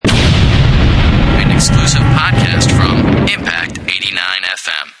exclusive podcast from Impact 89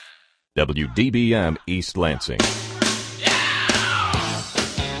 FM. WDBM East Lansing.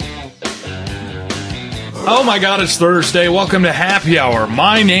 Oh my God, it's Thursday. Welcome to Happy Hour.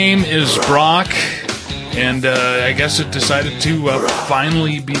 My name is Brock, and I guess it decided to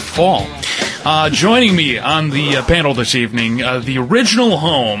finally be fall. Joining me on the panel this evening, the original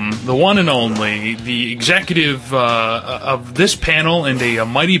home, the one and only, the executive of this panel and a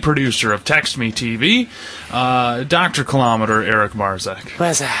mighty producer of Text Me TV, Dr. Kilometer Eric Marzek.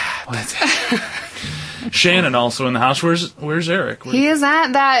 What's up? Shannon also in the house. Where's Eric? He is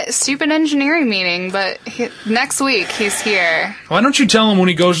at that stupid engineering meeting, but next week he's here. Why don't you tell him when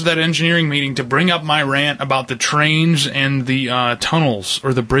he goes to that engineering meeting to bring up my rant about the trains and the tunnels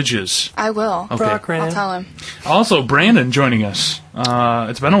or the bridges? I will. Okay. I'll tell him. Also, Brandon joining us.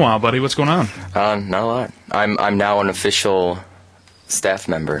 It's been a while, buddy. What's going on? Not a lot. I'm now an official staff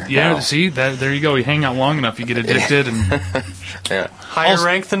member. Yeah, now. see, there you go. You hang out long enough, you get addicted, and Yeah. Higher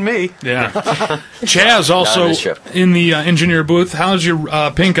rank than me. yeah. Chaz also in the engineer booth. How's your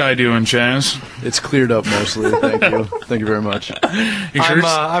pink eye doing, Chaz? It's cleared up mostly. Thank you. Thank you very much. You sure?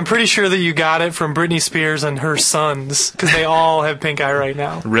 I'm pretty sure that you got it from Britney Spears and her sons, because they all have pink eye right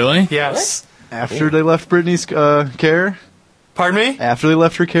now. Really? Yes. After they left Britney's care? Pardon me? After they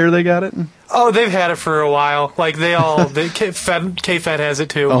left her care, they got it? Oh, they've had it for a while. Like, K-Fed has it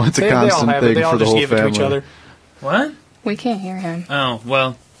too. Oh, it's a they all constant have it. thing They all for the just whole give it to each family. other. What? We can't hear him. Oh,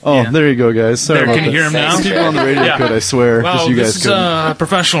 well. Oh, yeah. There you go, guys. Sorry There, about can you that. hear him now? Thanks, People on the radio Yeah. could, I swear. Well, just you this guys is couldn't.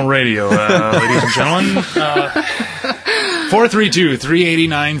 professional radio, ladies and gentlemen.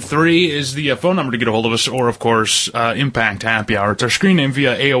 432-3893 is the phone number to get a hold of us, or, of course, Impact Happy Hour. It's our screen name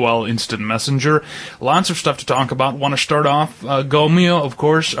via AOL Instant Messenger. Lots of stuff to talk about. Want to start off, Gomio, of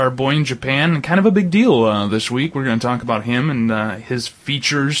course, our boy in Japan. Kind of a big deal this week. We're going to talk about him and his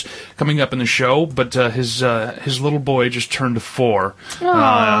features coming up in the show, but his little boy just turned 4. So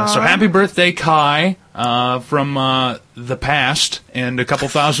happy birthday, Kai, from the past and a couple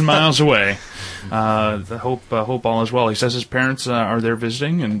thousand miles away. Hope all is well. He says his parents are there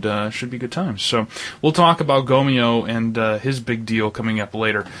visiting and should be good times. So we'll talk about Gomio and his big deal coming up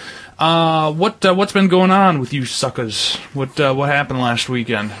later. What's been going on with you suckers? What happened last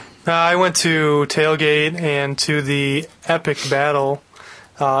weekend? I went to Tailgate and to the Epic Battle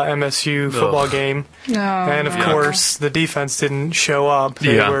MSU football game. No. And of course, the defense didn't show up.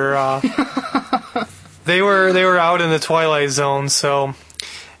 They Yeah. were they were out in the twilight zone, so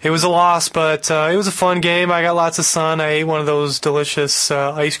it was a loss. But it was a fun game. I got lots of sun. I ate one of those delicious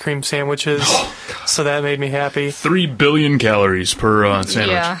ice cream sandwiches, so that made me happy. 3 billion calories per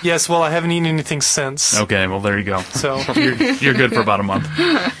sandwich. Yeah. Yes, well, I haven't eaten anything since. Okay, well there you go. So You're good for about a month.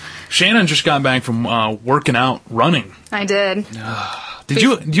 Shannon just got back from working out, running. I did.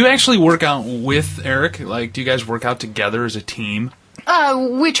 Do you actually work out with Eric? Like, do you guys work out together as a team?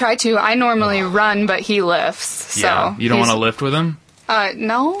 We try to. I normally run, but he lifts. So Yeah. You don't want to lift with him?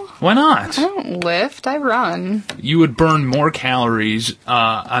 No, Why not? I don't lift. I run. You would burn more calories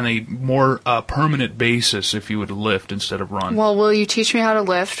on a more permanent basis if you would lift instead of run. Well, will you teach me how to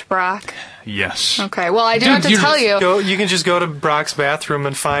lift, Brock? Yes. Okay. Well, I do Dude, have to you're- tell you. you can just go to Brock's bathroom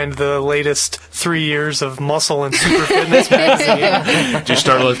and find the latest 3 years of Muscle and Super Fitness magazine. Just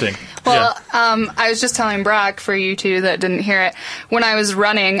start lifting. Well, I was just telling Brock, for you two that didn't hear it, when I was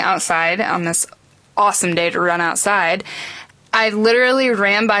running outside on this awesome day to run outside, I literally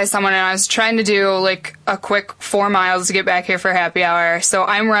ran by someone and I was trying to do like a quick 4 miles to get back here for happy hour. So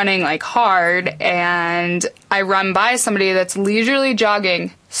I'm running like hard and I run by somebody that's leisurely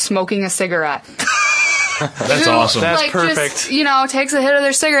jogging, smoking a cigarette. That's Who, awesome. That's like, perfect. Just, takes a hit of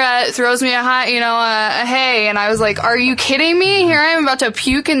their cigarette, throws me a hey, and I was like, are you kidding me? Here I am about to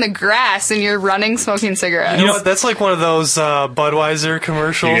puke in the grass and you're running smoking cigarettes. You know what? That's like one of those Budweiser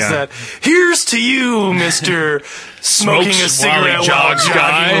commercials Yeah. that, here's to you, Mr. Smoking a Smokes cigarette while while he jogs jogging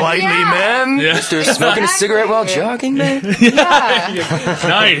guy. lightly, Yeah. man. Yeah. Mr. Smoking a cigarette while jogging, man? Yeah.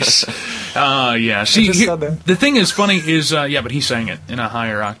 Nice. Yeah. See, just said that. the thing is funny is, but he sang it in a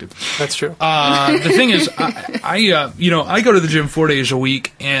higher octave. That's true. The thing is, I go to the gym 4 days a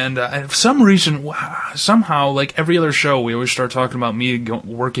week, and for some reason, somehow, like every other show, we always start talking about me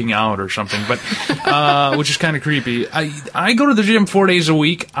working out or something, but which is kind of creepy. I go to the gym 4 days a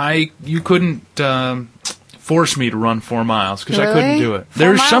week. You couldn't force me to run 4 miles because I couldn't do it.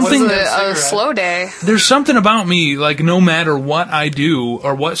 There's something. A slow day. There's something about me, like no matter what I do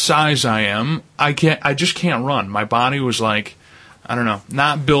or what size I am, I just can't run. My body was like, I don't know,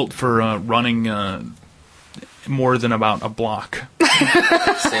 not built for running more than about a block.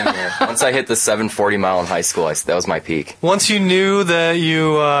 Same here. Once I hit the 740 mile in high school, that was my peak. Once you knew that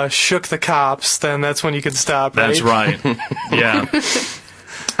you shook the cops, then that's when you could stop, right? That's right. Yeah.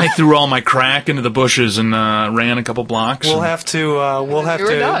 I threw all my crack into the bushes and ran a couple blocks. We'll have to You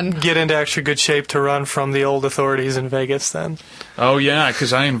were done. get into extra good shape to run from the old authorities in Vegas then. Oh, yeah,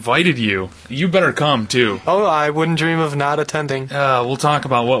 because I invited you. You better come, too. Oh, I wouldn't dream of not attending. We'll talk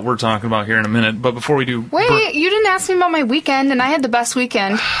about what we're talking about here in a minute, but before we do... Wait, you didn't ask me about my weekend, and I had the best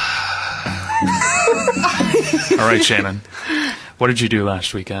weekend. All right, Shannon. What did you do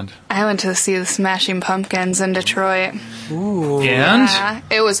last weekend? I went to see the Smashing Pumpkins in Detroit. Ooh. And? Yeah,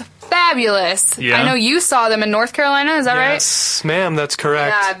 it was fabulous. Yeah? I know you saw them in North Carolina, is that right? Yes, ma'am, that's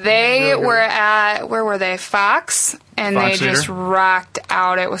correct. Yeah, they Really good. were at, where were they? Fox? And Fox they just Theater? rocked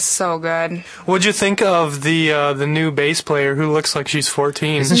out. It was so good. What'd you think of the new bass player who looks like she's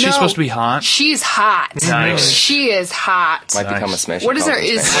 14? Isn't she No. supposed to be hot? She's hot. Nice. She is hot. Might Nice. become a Smashing What is her?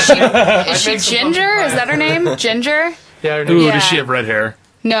 Pumpkins Is fan. she Ginger? Is that her name? Ginger? Yeah, her Ooh, name- Yeah. does she have red hair?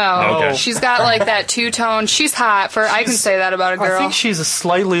 No. Okay. She's got like that two-tone. She's hot for. I can say that about a girl. I think she's a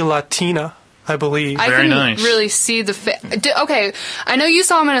slightly Latina, I believe. I Very couldn't nice. really see the okay, I know you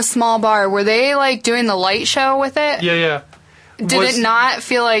saw them in a small bar. Were they like doing the light show with it? yeah. Did Was- it not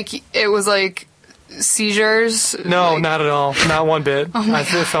feel like it was like seizures? No, Like- not at all. Not one bit.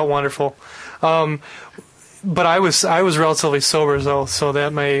 It felt wonderful. But I was relatively sober though, so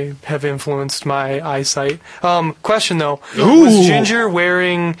that may have influenced my eyesight. Question though, Ooh. was Ginger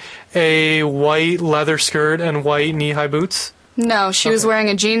wearing a white leather skirt and white knee-high boots? No, she was wearing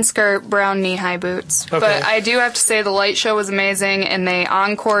a jean skirt, brown knee-high boots. Okay. But I do have to say the light show was amazing, and they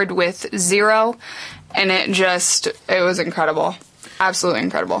encored with Zero, and it was incredible. Absolutely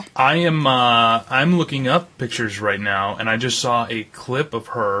incredible. I'm looking up pictures right now, and I just saw a clip of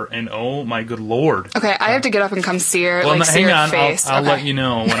her, and oh my good lord. Okay, I have to get up and come see her, Well, see hang her on, face. I'll Okay. let you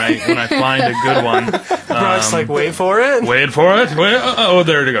know when I find a good one. Bryce, wait for it. Wait for it.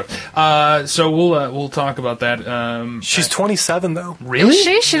 There it goes. So we'll talk about that. She's 27 though.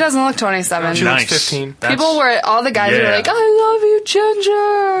 Really? She doesn't look 27. She looks Nice. 15. That's- All the guys were yeah. like, I love you,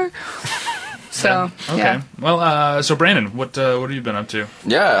 Ginger. So, Okay. yeah. Well, so Brandon, what have you been up to?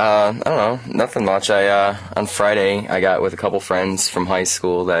 Yeah, I don't know, nothing much. On Friday, I got with a couple friends from high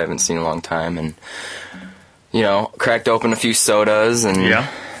school that I haven't seen in a long time, and cracked open a few sodas and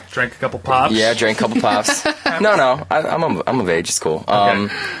Drank a couple pops. yeah, drank a couple pops. No, I'm of age. It's cool. Okay.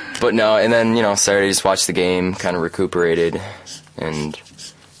 But no, and then Saturday just watched the game, kind of recuperated, and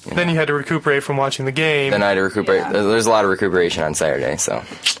Then you had to recuperate from watching the game. then I had to recuperate. Yeah. There's a lot of recuperation on Saturday, so.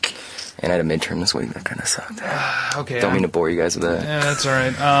 And I had a midterm this week. That kind of sucked. Okay. Don't mean to bore you guys with that. Yeah, that's all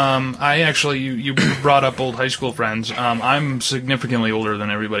right. I actually, you brought up old high school friends. I'm significantly older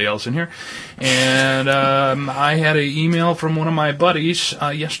than everybody else in here, and I had an email from one of my buddies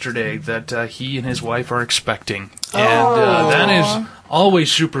yesterday that he and his wife are expecting, and that is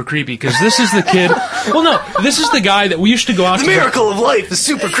always super creepy because this is the kid. Well, no, this is the guy that we used to go out The to. miracle of life is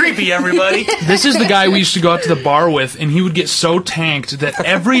super creepy, everybody. This is the guy we used to go out to the bar with, and he would get so tanked that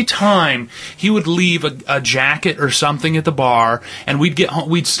every time he would leave a jacket or something at the bar, and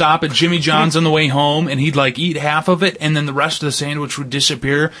we'd stop at Jimmy John's on the way home, and he'd like eat half of it, and then the rest of the sandwich would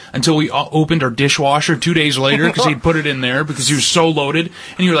disappear until we opened our dishwasher 2 days later because he'd put it in there because he was so loaded,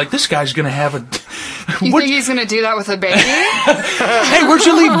 and you're like, this guy's gonna have a. You What- think he's going to do that with a baby? Hey, where'd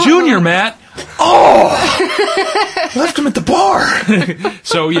you leave Junior, Matt? Oh, left him at the bar.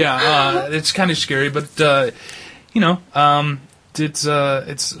 So yeah, it's kind of scary, but it's.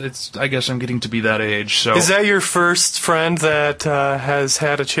 I guess I'm getting to be that age. So Is that your first friend that has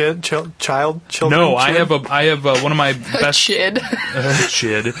had a child? no, I have one of my best Chid.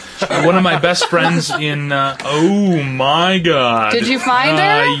 Chid. One of my best friends in. Oh my God! Did you find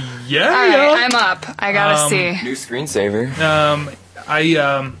her? Yeah. All right, I'm up. I gotta see. New screensaver.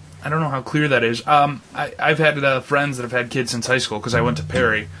 I don't know how clear that is. I've had friends that have had kids since high school because I went to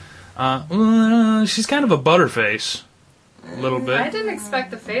Perry. She's kind of a butterface, a little bit. didn't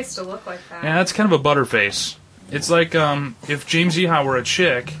expect the face to look like that. Yeah, that's kind of a butterface. It's like if James Eha were a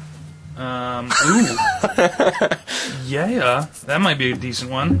chick. Ooh. Yeah, that might be a decent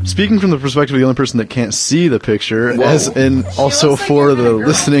one. Speaking from the perspective of the only person that can't see the picture, and also looks like for your the kind of girl.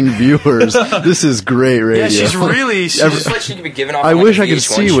 listening viewers, this is great radio. Yeah, she's really. Just like she could be giving off. I like wish a I could VH1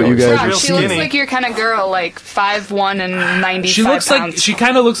 see what you show. guys Rob, are real she looks skinny. like your kind of girl, like 5'1" and 95 She looks pounds. like she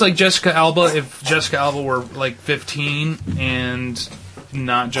kind of looks like Jessica Alba if Jessica Alba were like 15 and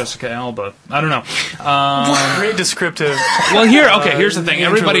not Jessica Alba. I don't know. Great descriptive. Well, here's the thing.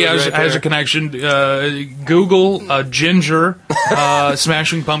 Everybody has a connection. Google Ginger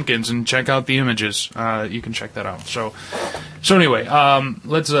Smashing Pumpkins and check out the images. You can check that out. So anyway,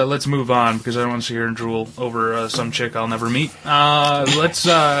 let's move on because I don't want to sit here and drool over some chick I'll never meet.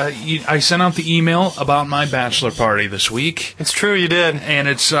 I sent out the email about my bachelor party this week. It's true, you did. And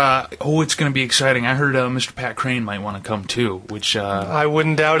it's going to be exciting. I heard Mr. Pat Crane might want to come too, which I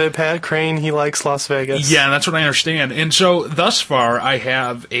wouldn't doubt it. Pat Crane, he likes Las Vegas. Yeah, that's what I understand. And so thus far, I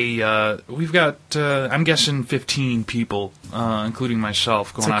have we've got I'm guessing 15 people, including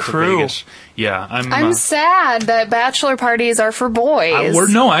myself, going out to Vegas. Yeah, I'm sad that bachelor parties are for boys.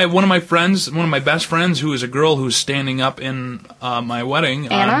 One of my best friends, who is a girl who's standing up in my wedding.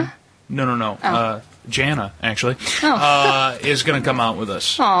 Anna? No. Oh. Jana, actually, Oh. is going to come out with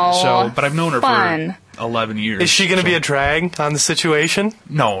us. Oh, but I've known her fun. for 11 years. Is she going to be a drag on the situation?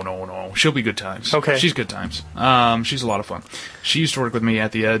 No. She'll be good times. Okay. She's good times. She's a lot of fun. She used to work with me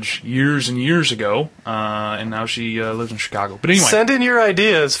at The Edge years and years ago, and now she lives in Chicago. But anyway. Send in your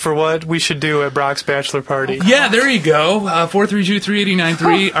ideas for what we should do at Brock's bachelor party. Yeah, there you go.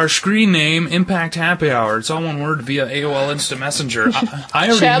 432-3893. Our screen name, Impact Happy Hour. It's all one word via AOL Instant Messenger. I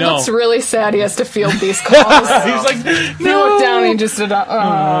already Chad know. looks really sad. He has to field these calls. He's like, He looked down and he just did.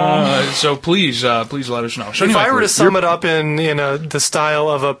 So please let us know. So If anyway, I were to sum it up in the style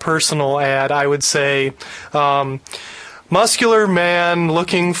of a personal ad, I would say, muscular man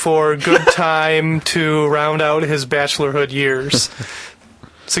looking for good time to round out his bachelorhood years.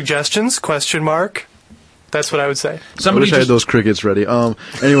 Suggestions? Question mark. That's what I would say. I wish I had those crickets ready.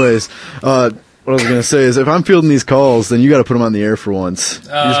 Anyways, what I was going to say is, if I'm fielding these calls, then you got to put them on the air for once.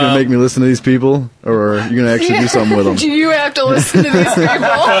 You're just going to make me listen to these people, or are you going to actually do something with them? Do you have to listen to these people?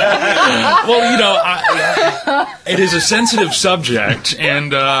 Well, it is a sensitive subject,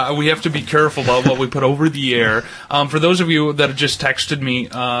 and we have to be careful about what we put over the air. For those of you that have just texted me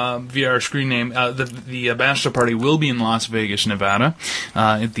via our screen name, the bachelor party will be in Las Vegas, Nevada,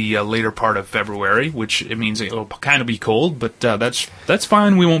 at the later part of February, which it means it will kind of be cold, but that's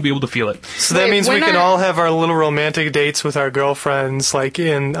fine. We won't be able to feel it. So that means we can all have our little romantic dates with our girlfriends, like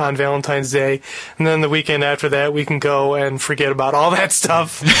on Valentine's Day, and then the weekend after that we can go and forget about all that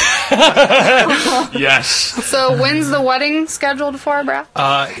stuff. Yes. So when's the wedding scheduled for, bro?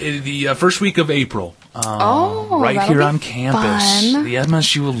 The first week of April. Right that'll here be on campus, fun. the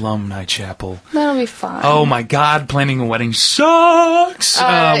MSU Alumni Chapel. That'll be fun. Oh my God, planning a wedding sucks.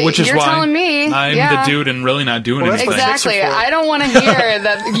 Which is you're why telling me, I'm yeah. the dude and really not doing anything. Exactly. I don't want to hear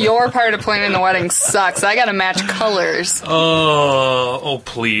that your part of planning the wedding sucks. I got to match colors. Oh,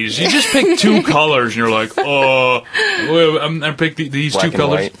 please! You just pick two colors, and you're like, I picked these Black two and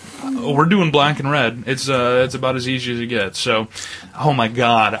colors. white. We're doing black and red. It's about as easy as it gets. So, oh my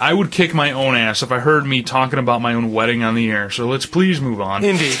God, I would kick my own ass if I heard me talking about my own wedding on the air. So let's please move on.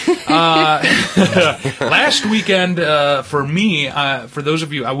 Indeed. Last weekend, for me, for those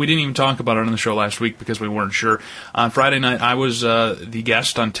of you, we didn't even talk about it on the show last week because we weren't sure. On Friday night, I was the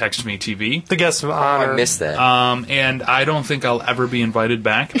guest on Text Me TV. The guest of honor. I missed that. And I don't think I'll ever be invited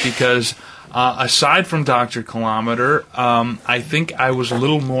back because aside from Dr. Kilometer, I think I was a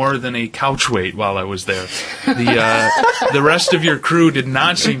little more than a couch weight while I was there. The rest of your crew did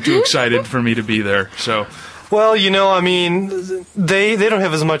not seem too excited for me to be there. So, Well, I mean, they don't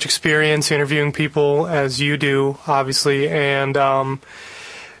have as much experience interviewing people as you do, obviously, and they're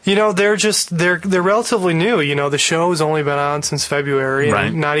relatively new. The show has only been on since February, Right.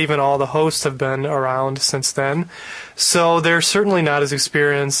 and not even all the hosts have been around since then. So they're certainly not as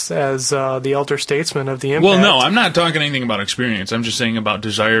experienced as the elder statesmen of the Impact. well, no, I'm not talking anything about experience. I'm just saying about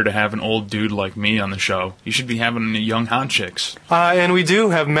desire to have an old dude like me on the show. You should be having young hot chicks. And we do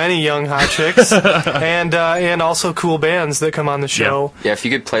have many young hot chicks, and also cool bands that come on the show. Yeah, if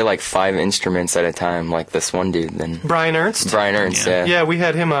you could play like 5 instruments at a time, like this one dude, then Brian Ernst. Brian Ernst. Yeah. Yeah, Yeah, we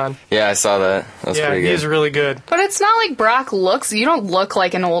had him on. Yeah, I saw that. That was Yeah, pretty good. he's really good. But it's not like Brock looks. You don't look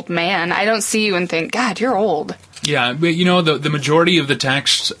like an old man. I don't see you and think, God, you're old. Yeah, but the majority of the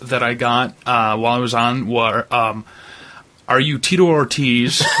texts that I got while I was on were, are you Tito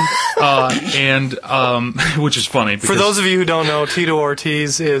Ortiz? And which is funny. For those of you who don't know, Tito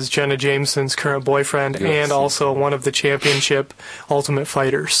Ortiz is Jenna Jameson's current boyfriend and also one of the championship Ultimate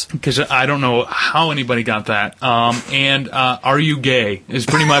Fighters. Because I don't know how anybody got that. And are you gay is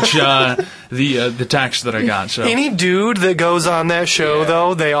pretty much the text that I got. So Any dude that goes on that show,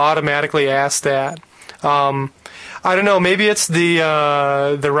 though, they automatically ask that. I don't know. Maybe it's the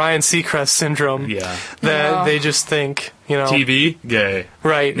Ryan Seacrest syndrome. Yeah. That they just think You know, TV, gay.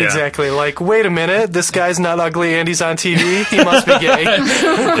 right? Yeah. Exactly. Like, wait a minute, this guy's not ugly and he's on TV. He must be gay.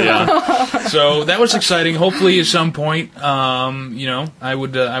 Yeah. So that was exciting. Hopefully, at some point, I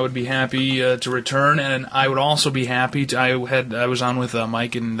would be happy to return, and I would also be happy to. I was on with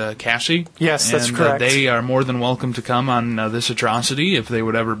Mike and Cassie. Yes, that's and, correct. They are more than welcome to come on this atrocity if they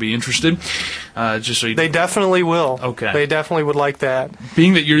would ever be interested. Just so you, They definitely will. Okay. They definitely would like that.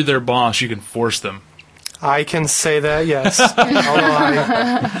 being that you're their boss, you can force them. I can say that, yes.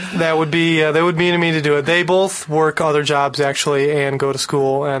 That would mean to me to do it. They both work other jobs, actually, and go to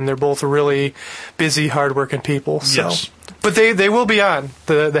school, and they're both really busy, hard-working people. So. Yes. But they will be on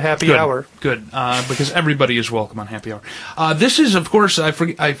the happy Good. hour. Good, because everybody is welcome on Happy Hour. This is, of course, I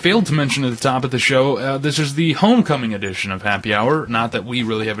failed to mention at the top of the show, this is the homecoming edition of Happy Hour. Not that we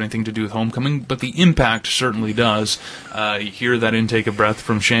really have anything to do with homecoming, but the impact certainly does. You hear that intake of breath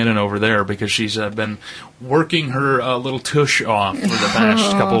from Shannon over there, because she's been working her little tush off for the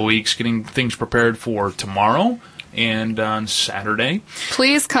past couple of weeks, getting things prepared for tomorrow and on Saturday.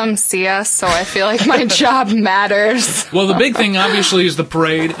 Please come see us so I feel like my job matters. Well, the big thing, obviously, is the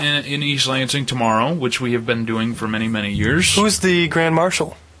parade in East Lansing tomorrow, which we have been doing for many, many years. Who's the Grand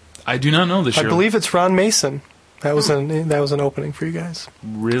Marshal? I do not know this I year. believe it's Ron Mason. That was an opening for you guys.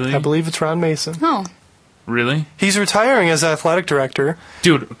 Really? I believe it's Ron Mason. Oh. Really? He's retiring as athletic director.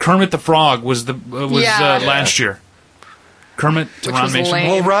 Dude, Kermit the Frog was Yeah. last year. Kermit to Which Ron was Mason. lame.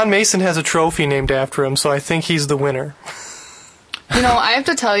 Well, Ron Mason has a trophy named after him, so I think he's the winner. You know, I have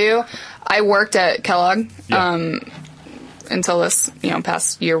to tell you, I worked at Kellogg Yeah. until this,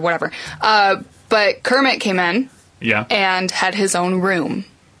 past year, whatever. But Kermit came in Yeah. and had his own room.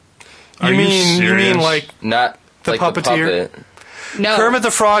 Are you you mean serious? like Not The like puppeteer? the puppet. No. Bet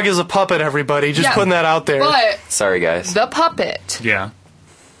the Frog is a puppet, everybody. Just Yeah, putting that out there. But Sorry, guys. the puppet, Yeah.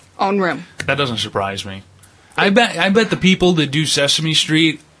 own room. That doesn't surprise me. I bet the people that do Sesame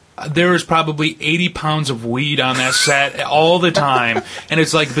Street, there is probably 80 pounds of weed on that set all the time. And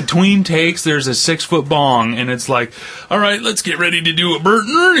it's like between takes, there's a 6-foot bong. And it's like, all right, let's get ready to do a Bert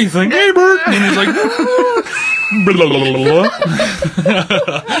and Ernie thing. Hey, Bert. And he's like, blah, blah, blah, blah.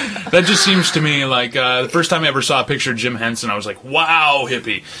 That just seems to me like the first time I ever saw a picture of Jim Henson, I was like, wow,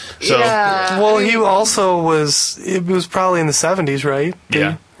 hippie. So, Yeah. Well, he also it was probably in the 70s, right?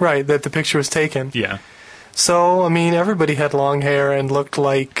 Yeah. Right, that the picture was taken. yeah. So, I mean, everybody had long hair and looked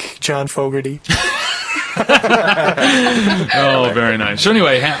like John Fogerty. Oh, very nice. So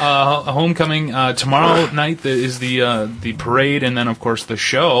anyway, homecoming tomorrow night is the parade, and then of course the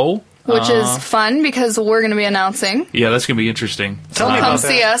show, Which is fun because we're going to be announcing. Yeah, that's gonna be interesting. Tell me Come about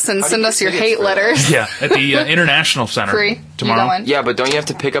see that. us and How do send you us get your tickets hate for that? letters. Yeah, at the International Center Free. tomorrow. You going? Yeah, but don't you have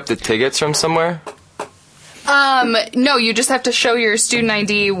to pick up the tickets from somewhere? No, you just have to show your student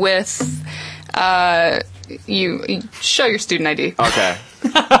ID with. You show your student ID. Okay.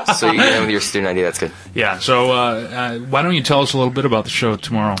 So you get in with your student ID. That's good. Yeah. So why don't you tell us a little bit about the show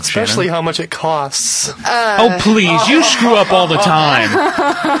tomorrow, Especially Shannon? how much it costs. Oh, please! You screw up all the time.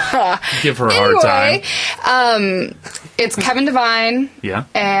 Give her a hard time. Anyway, it's Kevin Devine Yeah.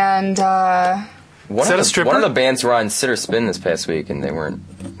 and One that of a the, stripper? One of the bands were on Sitter Spin this past week, and they weren't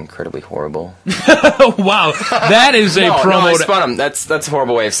incredibly horrible. Oh, wow, that is a No, I promo. spun them. That's a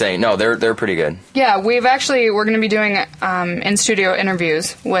horrible way of saying. No, they're pretty good. yeah, we're going to be doing in studio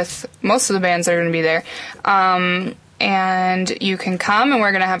interviews with most of the bands that are going to be there. And you can come, and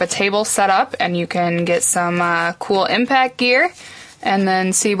we're going to have a table set up, and you can get some cool Impact gear. And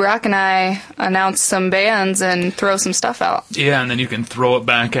then see Brock and I announce some bands and throw some stuff out. Yeah, and then you can throw it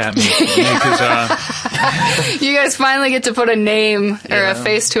back at me. Because You guys finally get to put a name or a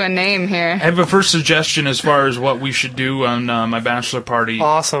face to a name here. I have a first suggestion as far as what we should do on my bachelor party.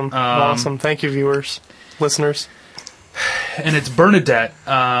 Awesome. Awesome. Thank you, viewers, listeners. And it's Bernadette.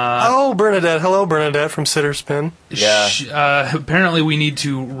 Oh, Bernadette. Hello, Bernadette from Sitter Spin. Yeah. Apparently we need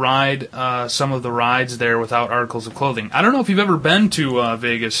to ride some of the rides there without articles of clothing. I don't know if you've ever been to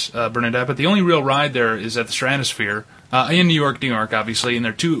Vegas, Bernadette, but the only real ride there is at the Stratosphere. In New York, obviously, and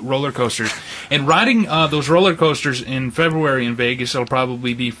there are 2 roller coasters. And riding those roller coasters in February in Vegas, it'll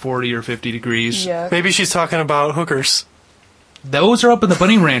probably be 40 or 50 degrees. Yeah. Maybe she's talking about hookers. Those are up in the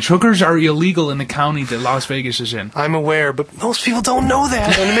Bunny Ranch. Hookers are illegal in the county that Las Vegas is in. I'm aware, but most people don't know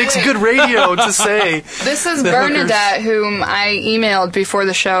that, and it makes good radio to say. This is The Bernadette, whom I emailed before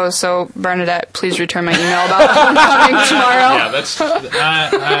the show. So Bernadette, please return my email about homecoming tomorrow.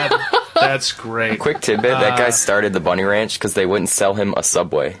 Yeah, that's great. Quick tidbit: that guy started the Bunny Ranch because they wouldn't sell him a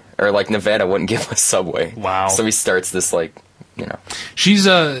Subway, or like Nevada wouldn't give him a Subway. Wow. So he starts this She's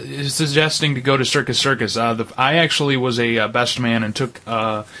suggesting to go to Circus Circus. I actually was a best man and took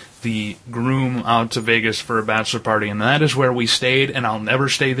the groom out to Vegas for a bachelor party, and that is where we stayed, and I'll never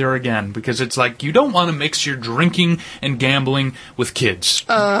stay there again, because it's like you don't want to mix your drinking and gambling with kids.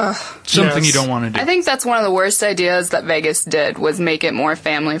 Something you don't want to do. I think that's one of the worst ideas that Vegas did, was make it more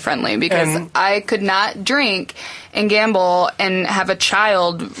family friendly, because I could not drink and gamble and have a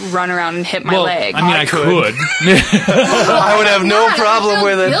child run aaround and hit my leg. I mean, I could. I would have no problem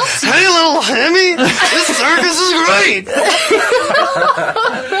with it. guilty. Hey, little Hemi, this circus is great.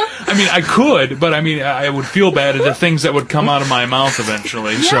 I mean, I could, but I mean, I would feel bad at the things that would come out of my mouth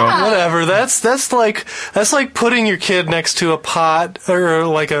eventually. So Whatever. That's like putting your kid next to a pot or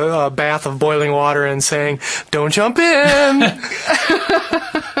like a bath of boiling water and saying, "Don't jump in."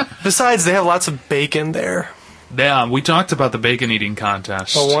 Besides, they have lots of bacon there. yeah, we talked about the bacon eating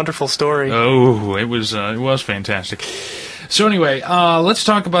contest. A wonderful story. Oh, it was fantastic. So anyway, let's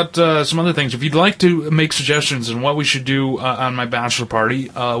talk about some other things. If you'd like to make suggestions on what we should do on my bachelor party,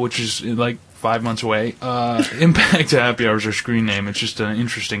 which is like 5 months away, Impact Happy Hour is our screen name. It's just an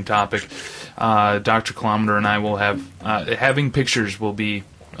interesting topic. Dr. Kilometer and I will have having pictures will be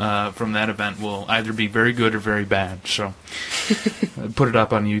from that event will either be very good or very bad. So put it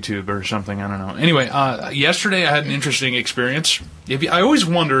up on YouTube or something. I don't know. Anyway, yesterday I had an interesting experience. I always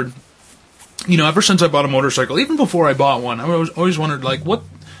wondered, ever since I bought a motorcycle, even before I bought one, I always wondered, like, what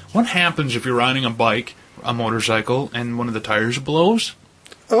happens if you're riding a motorcycle, and one of the tires blows?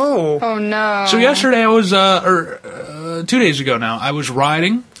 Oh no. So yesterday I was, 2 days ago now, I was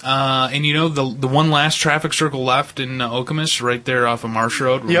riding, and the one last traffic circle left in Okemos, right there off of Marsh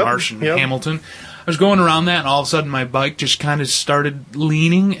Road, Marsh and Hamilton. I was going around that, and all of a sudden my bike just kind of started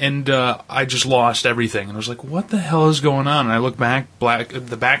leaning, and I just lost everything. And I was like, what the hell is going on? And I looked back,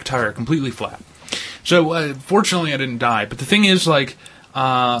 the back tire completely flat. So fortunately I didn't die. But the thing is, like,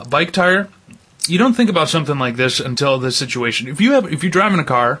 bike tire, you don't think about something like this until this situation. If you're driving a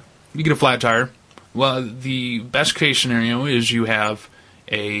car, you get a flat tire. Well, the best case scenario is you have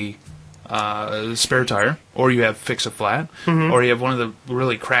a spare tire, or you have fix-a-flat, or you have one of the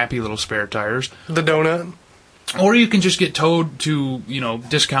really crappy little spare tires. The donut. Or you can just get towed to,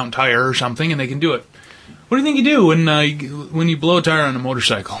 Discount Tire or something, and they can do it. What do you think you do when you blow a tire on a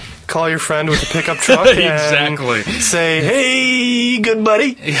motorcycle? Call your friend with a pickup truck Exactly. and say, "Hey, good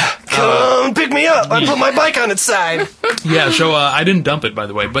buddy, come pick me up. I put my bike on its side." Yeah, so I didn't dump it, by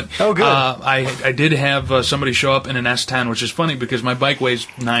the way, but Oh, good. I did have somebody show up in an S10, which is funny because my bike weighs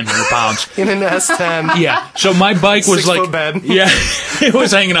 900 pounds. In an S10. Yeah, so my bike was 6 foot bed. Yeah, it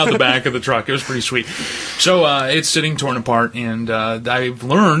was hanging out the back of the truck. It was pretty sweet. So it's sitting torn apart, and I've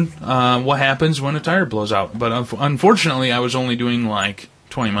learned what happens when a tire blows out. But unfortunately, I was only doing like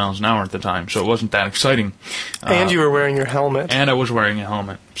 20 miles an hour at the time, so it wasn't that exciting. And you were wearing your helmet. And I was wearing a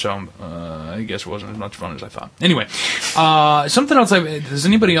helmet, so I guess it wasn't as much fun as I thought. Anyway, something else. Does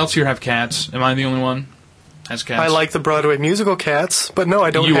anybody else here have cats? Am I the only one has cats? I like the Broadway musical Cats, but no, I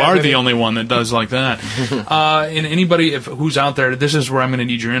don't You have are any. the only one that does like that. And anybody who's out there, this is where I'm going to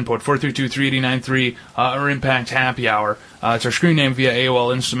need your input. 432-3893 or Impact Happy Hour. It's our screen name via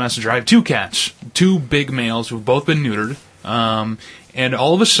AOL Instant Messenger. I have 2 cats, 2 big males who've both been neutered. And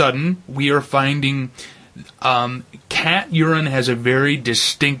all of a sudden, we are finding cat urine has a very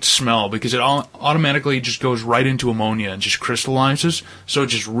distinct smell because it automatically just goes right into ammonia and just crystallizes. So it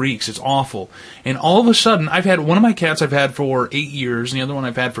just reeks. It's awful. And all of a sudden, I've had one of my cats I've had for 8 years, and the other one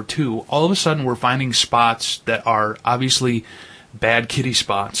I've had for 2. All of a sudden, we're finding spots that are obviously bad kitty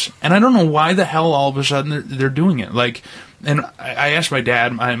spots. And I don't know why the hell all of a sudden they're doing it. Like, and I asked my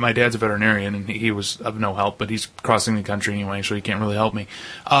dad. My dad's a veterinarian, and he was of no help, but he's crossing the country anyway, so he can't really help me.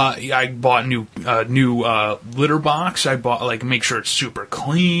 I bought new litter box. I bought, like, make sure it's super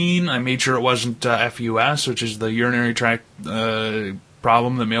clean. I made sure it wasn't FUS, which is the urinary tract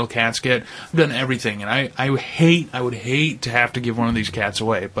problem that male cats get. I've done everything, and I would hate to have to give one of these cats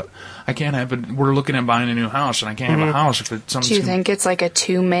away, but I can't have it. We're looking at buying a new house, and I can't have a house if it's something. Do you think it's like a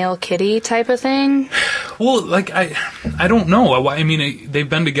 2 male kitty type of thing? Well, like, I don't know. I mean, they've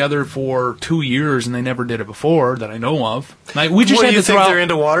been together for 2 years, and they never did it before that I know of. Like, we just What, had do you to think throw they're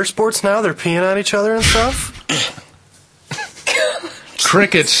into water sports now? They're peeing on each other and stuff?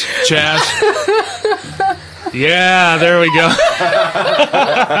 crickets, Chaz. Yeah, there we go.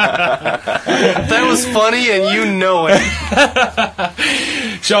 That was funny, and you know it.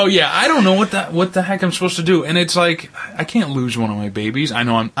 So yeah, I don't know what the heck I'm supposed to do, and it's like I can't lose one of my babies. I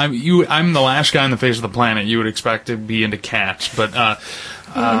know I'm the last guy on the face of the planet you would expect to be into cats, but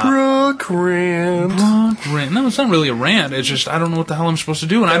Brooke rant. No, it's not really a rant. It's just I don't know what the hell I'm supposed to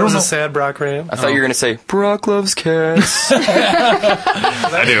do, and That I don't was know. a sad Brock rant. I thought you were going to say, Brock loves cats.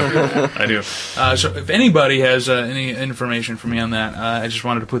 I do. So if anybody has any information for me on that, I just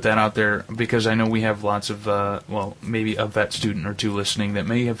wanted to put that out there because I know we have lots of, maybe a vet student or two listening that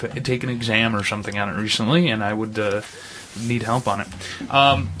may have taken an exam or something on it recently, and I would need help on it.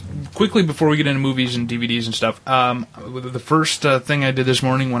 Quickly, before we get into movies and DVDs and stuff, the first thing I did this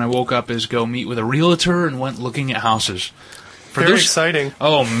morning when I woke up is go meet with a realtor and went looking at houses. Very exciting.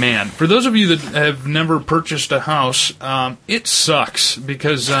 Oh, man. For those of you that have never purchased a house, it sucks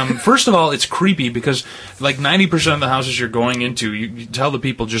because, first of all, it's creepy because, like, 90% of the houses you're going into, you tell the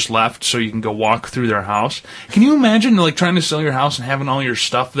people just left so you can go walk through their house. Can you imagine, like, trying to sell your house and having all your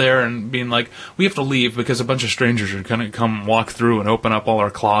stuff there and being like, we have to leave because a bunch of strangers are going to come walk through and open up all our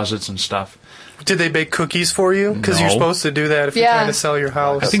closets and stuff? Did they bake cookies for you? Because No. you're supposed to do that if you're Yeah. trying to sell your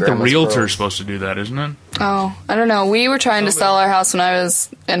house. I think the Grandma's realtor's gross. supposed to do that, isn't it? Oh, I don't know. We were trying to sell our house when I was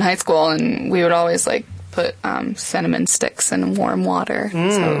in high school, and we would always like put cinnamon sticks in warm water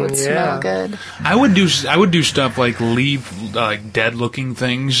so it would yeah. smell good. I would do stuff like leave like dead looking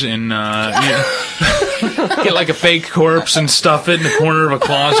things and get like a fake corpse and stuff it in the corner of a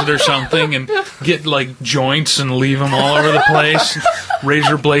closet or something, and get like joints and leave them all over the place,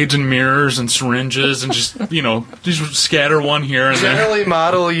 razor blades and mirrors and syringes, and just scatter one here and there. Generally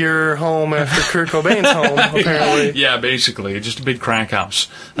model your home after Kurt Cobain's home, apparently. Yeah, basically, just a big crack house.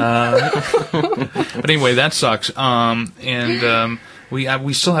 But anyway, that sucks. We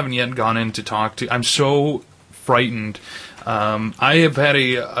still haven't yet gone in to talk to. I'm so frightened. I have had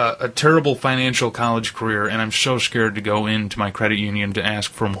a terrible financial college career, and I'm so scared to go into my credit union to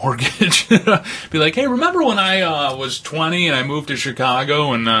ask for a mortgage. Be like, hey, remember when I was 20 and I moved to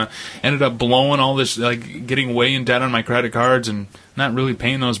Chicago and ended up blowing all this, like getting way in debt on my credit cards and not really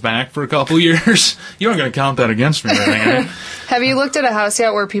paying those back for a couple years? You aren't going to count that against me or anything, are you? Have you looked at a house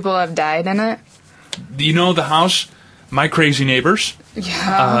yet where people have died in it? Do you know the house? My Crazy Neighbors?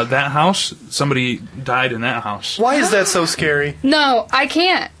 Yeah. That house? Somebody died in that house. Why is that so scary? No, I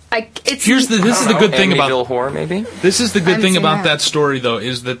can't. This This is the good thing about Amityville Horror, maybe? this is the good I've thing seen about that. that story though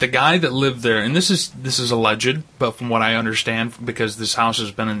is that the guy that lived there, and this is alleged, but from what I understand, because this house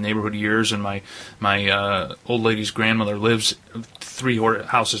has been in the neighborhood years, and my old lady's grandmother lives 3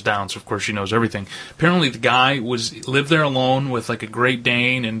 houses down, so of course she knows everything. Apparently, the guy lived there alone with like a Great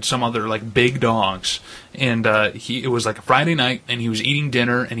Dane and some other like big dogs, and it was like a Friday night, and he was eating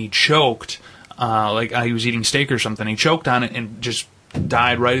dinner, and he choked, he was eating steak or something. He choked on it and just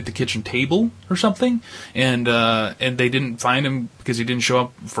died right at the kitchen table or something, and they didn't find him because he didn't show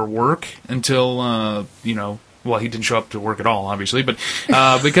up for work until he didn't show up to work at all, obviously, but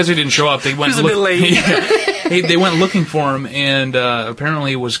because he didn't show up, they went He was a bit late. they went looking for him, and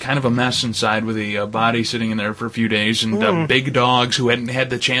apparently it was kind of a mess inside with a body sitting in there for a few days, and big dogs who hadn't had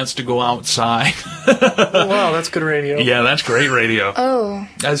the chance to go outside. Oh, wow, that's good radio. Yeah, that's great radio. Oh.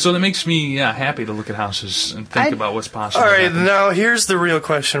 So that makes me happy to look at houses and think about what's possible. All right, happening. now here's the real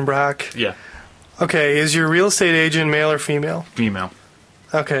question, Brock. Yeah, Okay, is your real estate agent male or female? female.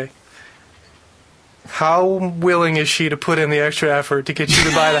 Okay. How willing is she to put in the extra effort to get you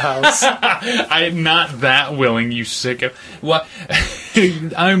to buy the house? I am not that willing, you sick. What?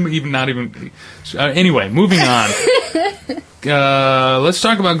 I'm even not even. Anyway, moving on. Let's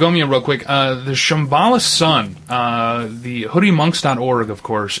talk about Gomeo real quick. The Shambhala Sun, the hoodiemonks.org, of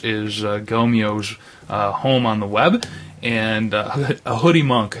course, is Gomeo's home on the web, and a hoodie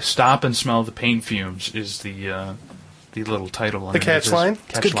monk, stop and smell the paint fumes, is the little title. The catch line?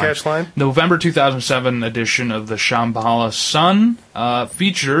 It's a good catch line. November 2007 edition of the Shambhala Sun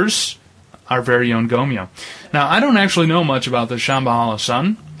features our very own Gomeo. Now, I don't actually know much about the Shambhala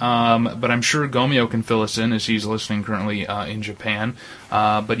Sun, but I'm sure Gomeo can fill us in as he's listening currently in Japan.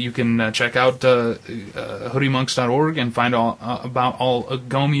 But you can check out hoodiemonks.org and find all about all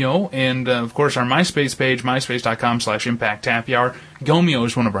Gomeo. And, of course, our MySpace page, myspace.com/Impact Happy Hour. Gomeo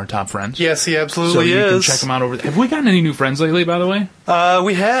is one of our top friends. Yes, he So absolutely you can is. check him out over there. Have we gotten any new friends lately, by the way?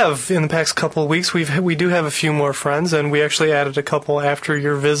 We have in the past couple of weeks. We do have a few more friends, and we actually added a couple after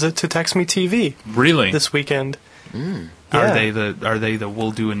your visit to Text Me TV Really? this weekend. Are Yeah. they the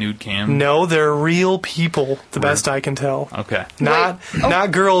we'll do a nude cam? No, they're real people. The best I can tell. Okay.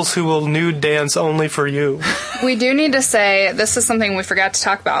 Not girls who will nude dance only for you. We do need to say this is something we forgot to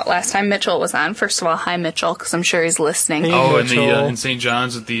talk about last time Mitchell was on. First of all, hi Mitchell, because I'm sure he's listening. Hey. Oh, Mitchell. in St.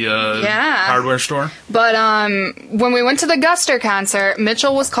 John's at the Yeah. hardware store? But when we went to the Guster concert,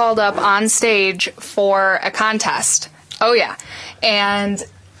 Mitchell was called up on stage for a contest. Oh yeah, and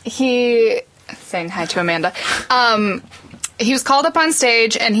he saying hi to Amanda. he was called up on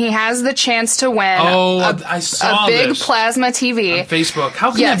stage, and he has the chance to win I saw a big this plasma TV. on Facebook.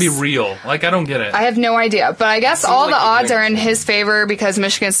 How can that be real? Like, I don't get it. I have no idea, but I guess all the like odds are in his favor because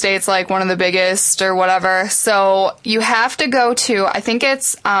Michigan State's like one of the biggest or whatever. So you have to go to, I think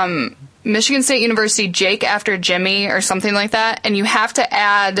it's Michigan State University Jake after Jimmy or something like that, and you have to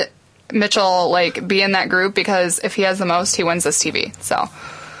add Mitchell, like, be in that group because if he has the most, he wins this TV. So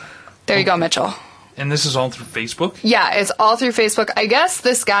there you go, Mitchell. And this is all through Facebook? Yeah, it's all through Facebook. I guess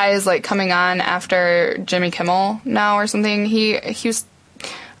this guy is, like, coming on after Jimmy Kimmel now or something. He was,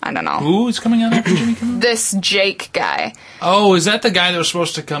 I don't know. Who is coming on after Jimmy Kimmel? This Jake guy. Oh, is that the guy that was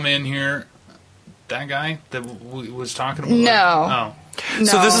supposed to come in here? That guy that was talking about? No. Oh. No.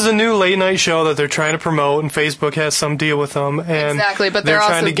 So this is a new late night show that they're trying to promote, and Facebook has some deal with them. And exactly, but they're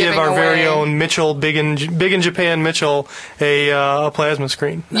trying also to give giving our very away- own Mitchell, big in Japan Mitchell, a plasma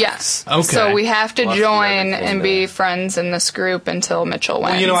screen. Yes. Okay. So we have to We'll have to do join everything and to- be friends in this group until Mitchell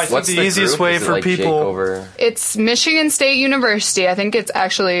wins. You know, I think What's the the easiest group? way Is it for like Jake people. over? It's Michigan State University. I think it's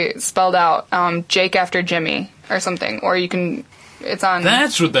actually spelled out Jake after Jimmy or something. Or you can, it's on.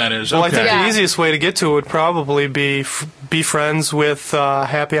 That's what that is. Well, I Okay. think Yeah. the easiest way to get to it would probably be friends with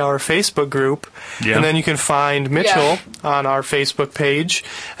Happy Hour Facebook group, Yeah. and then you can find Mitchell on our Facebook page,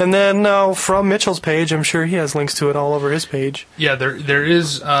 and then from Mitchell's page, I'm sure he has links to it all over his page. Yeah, there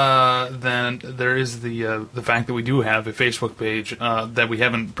is the fact that we do have a Facebook page that we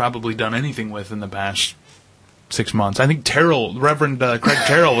haven't probably done anything with in the past 6 months. I think Reverend Craig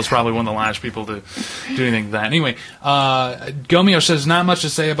Terrell was probably one of the last people to do anything like that. Anyway, Gomeo says not much to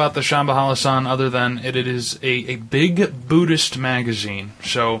say about the Shambhala-san other than it is a big Buddhist magazine.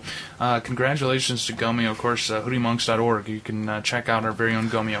 So congratulations to Gomeo. Of course, hoodiemonks.org. You can check out our very own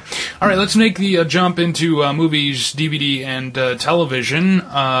Gomeo. All right, let's make the jump into movies, DVD, and television.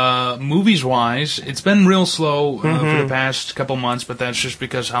 Movies-wise, it's been real slow for the past couple months, but that's just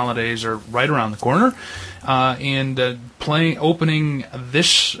because holidays are right around the corner. And opening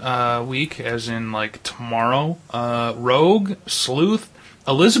this week, as in like tomorrow, Rogue, Sleuth,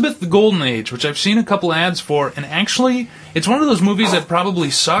 Elizabeth the Golden Age, which I've seen a couple ads for, and actually, it's one of those movies that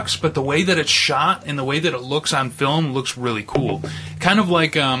probably sucks, but the way that it's shot and the way that it looks on film looks really cool. Kind of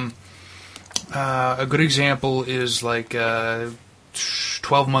like a good example is like 12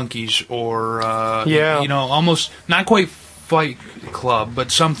 Monkeys or almost not quite Fight Club,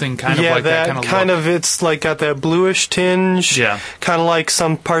 but something kind of like that kind of look. It's like got that bluish tinge. Yeah. Kind of like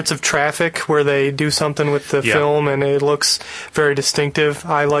some parts of Traffic where they do something with the film and it looks very distinctive.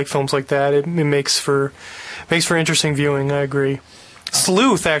 I like films like that. It makes for interesting viewing. I agree.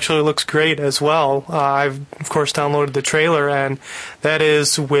 Sleuth actually looks great as well. I've of course downloaded the trailer, and that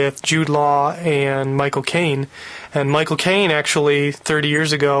is with Jude Law and Michael Caine. And Michael Caine actually 30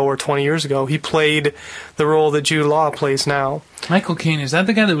 years ago or 20 years ago, he played the role that Jude Law plays now. Michael Caine, is that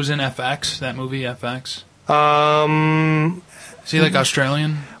the guy that was in FX, that movie FX? Is he like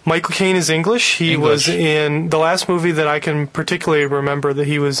Australian? Michael Caine is English. He was in the last movie that I can particularly remember that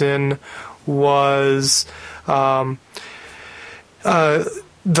he was in was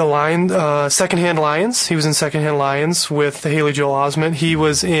Secondhand Lions. He was in Secondhand Lions with Haley Joel Osment. He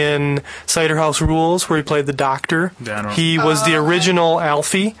was in Cider House Rules, where he played the doctor. He was the original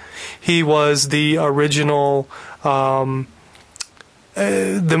Alfie. He was the original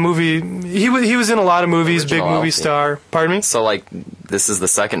the movie. He was in a lot of movies. Big movie Alfie. star. Pardon me? So, like, this is the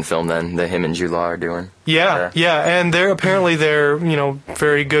second film then that him and Jude Law are doing. Yeah, and they're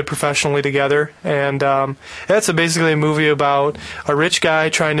very good professionally together, and that's basically a movie about a rich guy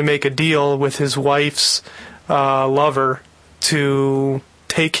trying to make a deal with his wife's lover to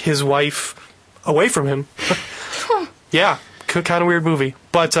take his wife away from him. Yeah, kind of weird movie,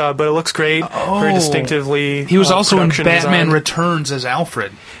 but it looks great, very distinctively. He was also in production Batman design. Returns as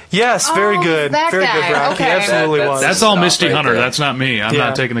Alfred. Yes, very good, that very guy. good, Brock. He Okay. absolutely That's- was. That's all Stop Misty right Hunter. there. That's not me. I'm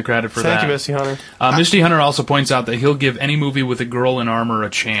not taking the credit for that. Thank you, Misty Hunter. Misty Hunter also points out that he'll give any movie with a girl in armor a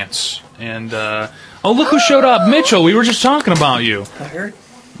chance. And, look who showed up. Mitchell, we were just talking about you. I heard.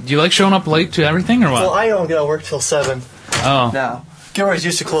 Do you like showing up late to everything or what? Well, I don't get to work till 7 Oh. now. Gilroy's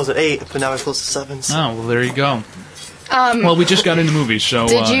used to close at 8, but now it's closed at 7. So. Oh, well, there you go. Well, we just got into movies, so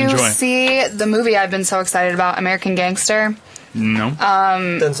Did you enjoy. see the movie I've been so excited about, American Gangster? No.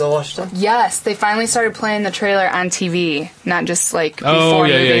 Denzel Washington. Yes, they finally started playing the trailer on TV, not just like before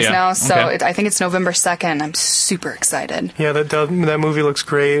movies now. So Okay. I think it's November 2nd. I'm super excited. Yeah, that movie looks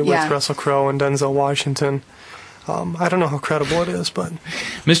great Yeah. with Russell Crowe and Denzel Washington. I don't know how credible it is, but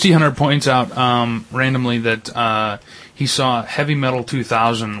Misty Hunter points out randomly that he saw Heavy Metal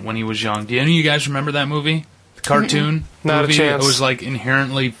 2000 when he was young. Do any of you guys remember that movie? The cartoon Not a movie? chance. It was like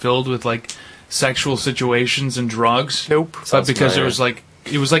inherently filled with like sexual situations and drugs. Nope. But because familiar.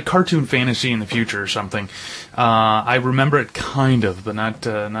 it was like cartoon fantasy in the future or something. I remember it kind of, but not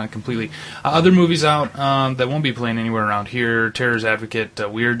completely. Other movies out that won't be playing anywhere around here: Terror's Advocate,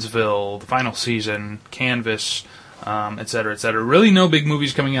 Weirdsville, the final season, Canvas, etc., etc. Really, no big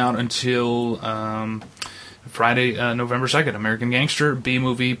movies coming out until Friday, November 2nd. American Gangster,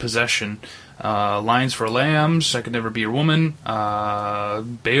 B-movie, Possession, Lions for Lambs, I Could Never Be Your Woman,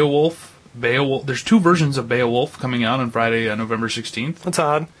 Beowulf. There's 2 versions of Beowulf coming out on Friday, November 16th. That's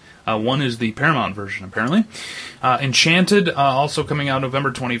odd. One is the Paramount version, apparently. Enchanted, also coming out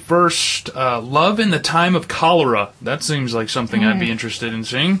November 21st. Love in the Time of Cholera. That seems like something I'd be interested in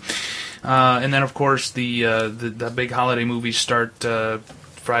seeing. And then, of course, the big holiday movies start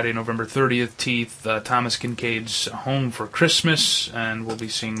Friday, November 30th. Teeth, Thomas Kincaid's Home for Christmas. And we'll be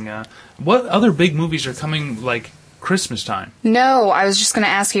seeing... what other big movies are coming, like... Christmas time? No, I was just going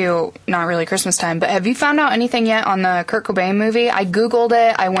to ask you, not really Christmas time, but have you found out anything yet on the Kurt Cobain movie? I Googled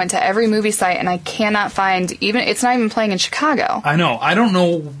it, I went to every movie site, and I cannot find, it's not even playing in Chicago. I know. I don't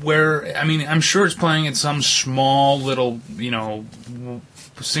know where, I'm sure it's playing at some small little,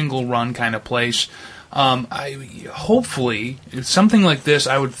 single run kind of place. Hopefully, something like this,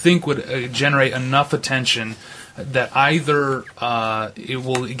 I would think would generate enough attention that either it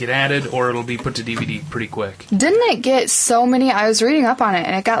will get added or it'll be put to DVD pretty quick. Didn't it get so many? I was reading up on it,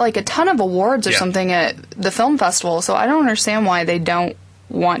 and it got like a ton of awards or something at the film festival, so I don't understand why they don't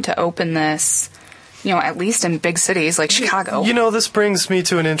want to open this, at least in big cities like Chicago. This brings me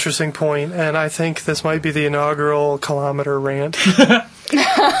to an interesting point, and I think this might be the inaugural Kilometer rant.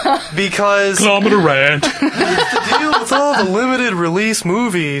 Because... Kilometer rant. The deal with all the limited release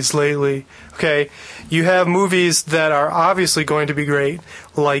movies lately. Okay, you have movies that are obviously going to be great,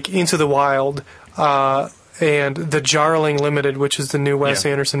 like Into the Wild, and The Jarling Limited, which is the new Wes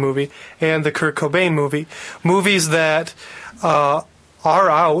Anderson movie, and the Kurt Cobain movie. Movies that are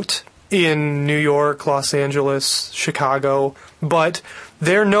out in New York, Los Angeles, Chicago, but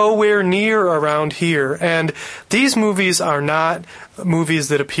they're nowhere near around here. And these movies are not movies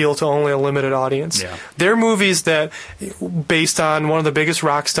that appeal to only a limited audience. Yeah. They're movies that, based on one of the biggest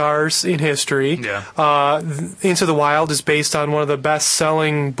rock stars in history. Yeah. Into the Wild is based on one of the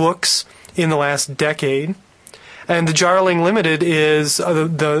best-selling books in the last decade. And The Jarling Limited is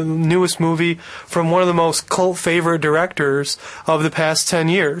the newest movie from one of the most cult favorite directors of the past 10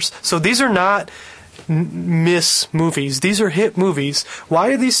 years. So these are not miss movies. These are hit movies. Why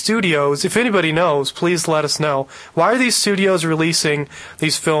are these studios, if anybody knows, please let us know. Why are these studios releasing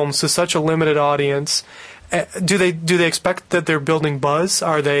these films to such a limited audience? Do they expect that they're building buzz?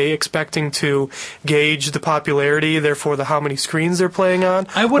 Are they expecting to gauge the popularity, therefore how many screens they're playing on?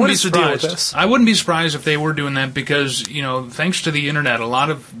 I wouldn't be What is the deal with surprised. this? I wouldn't be surprised if they were doing that because, thanks to the internet, a lot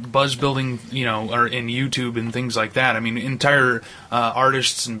of buzz building, are in YouTube and things like that. Entire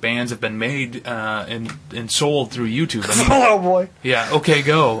artists and bands have been made and sold through YouTube. Oh boy. Yeah, okay,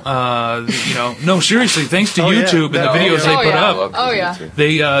 go. No, seriously, thanks to YouTube and the videos they put up. Oh,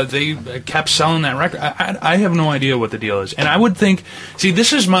 yeah. They kept selling that record. I have no idea what the deal is, and I would think. See,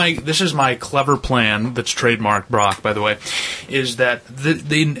 this is my clever plan that's trademarked, Brock. By the way, is that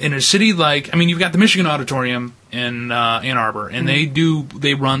in a city like you've got the Michigan Auditorium in Ann Arbor, and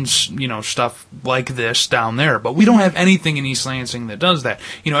they run stuff like this down there, but we don't have anything in East Lansing that does that.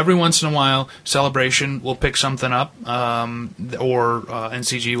 Every once in a while, Celebration will pick something up, or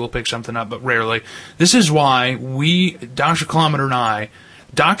NCG will pick something up, but rarely. This is why we, Dr. Kilometer and I.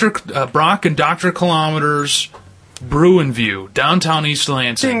 Dr. Brock and Dr. Kilometer's Brew and View, downtown East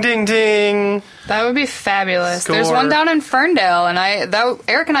Lansing. Ding, ding, ding. That would be fabulous. Score. There's one down in Ferndale, and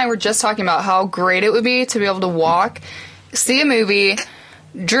Eric and I were just talking about how great it would be to be able to walk, see a movie,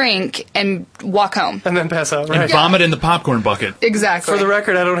 drink, and walk home. And then pass out, right? And vomit in the popcorn bucket. Exactly. For the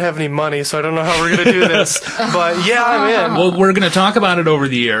record, I don't have any money, so I don't know how we're going to do this. But yeah, I'm in. Well, we're going to talk about it over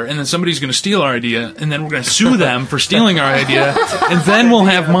the air, and then somebody's going to steal our idea, and then we're going to sue them for stealing our idea, and then we'll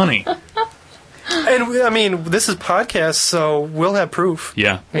have money. And, this is podcast, so we'll have proof.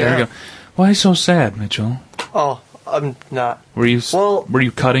 Yeah, there you go. Why so sad, Mitchell? Oh, I'm not. Were you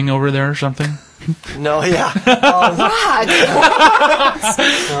cutting over there or something? No, yeah. I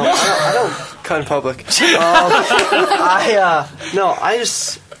don't cut in public.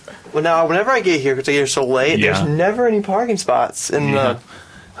 Whenever I get here, because I get here so late, there's never any parking spots in the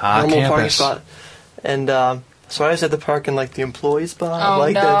normal parking spot. And so I just had to park in the employee spot. Oh,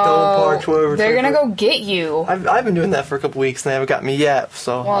 the Dome Parks, whatever. They're going to go get you. I've been doing that for a couple weeks, and they haven't got me yet.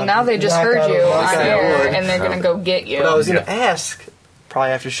 So Well, now they just heard you on air, and they're going to go get you. But I was going to ask,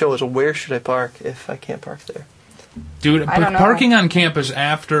 probably after the show, is where should I park if I can't park there? Dude, I don't know. parking on campus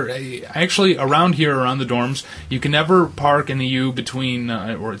actually around here, around the dorms, you can never park in the U between,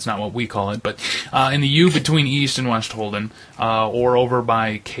 or it's not what we call it, but in the U between East and West Holden, or over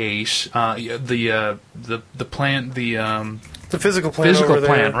by Case, the plant, the physical plant over there,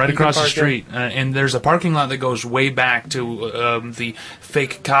 plant right you across can the park street, and there's a parking lot that goes way back to the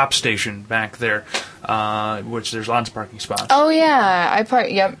fake cop station back there, which there's lots of parking spots. Oh yeah,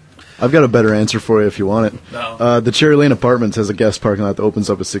 Yep. I've got a better answer for you if you want it. No. The Cherry Lane Apartments has a guest parking lot that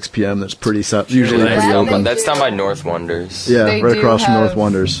opens up at 6 p.m. That's usually Lane. pretty Yeah, open. That's down by North Wonders. Yeah, They right do across from have- North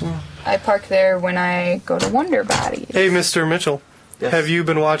Wonders. I park there when I go to Wonder Body. Hey, Mr. Mitchell, Yes. have you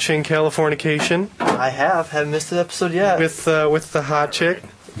been watching Californication I haven't missed an episode yet. with the hot chick,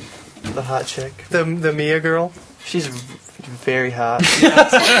 The hot chick. the Mia girl? She's very hot.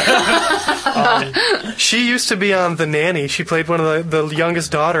 She used to be on The Nanny. She played one of the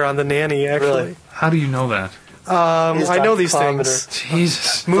youngest daughter on The Nanny, actually. Really? How do you know that? I know these things.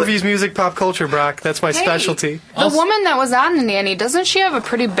 Jesus. Movies, music, pop culture, Brock. That's my Hey. specialty. The woman that was on The Nanny, doesn't she have a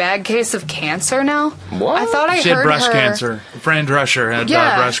pretty bad case of cancer now? What? I thought I She heard had breast her. cancer. Fran Drescher had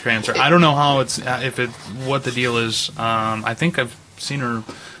Yeah. breast cancer. I don't know how what the deal is. I think I've seen her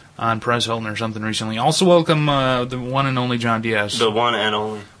on Perez Hilton or something recently. Also welcome the one and only John Diaz, The one and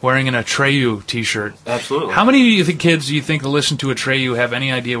only. wearing an Atreyu t-shirt. Absolutely. How many kids do you think that listen to Atreyu have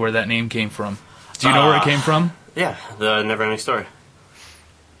any idea where that name came from? Do you know where it came from? Yeah, the Neverending Story.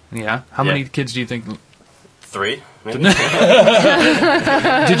 Yeah. How many kids do you think? 3, maybe. Did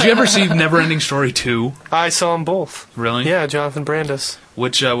you ever see Neverending Story 2? I saw them both. Really? Yeah, Jonathan Brandis.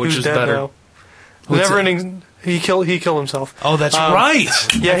 Which Who's is dead better? now. What's Never it? ending. He killed himself. Oh, that's right.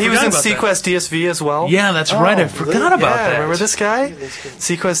 Yeah, he was forgot in about that. Sequest DSV as well. Yeah, that's right. I forgot about Yeah, that. remember this guy?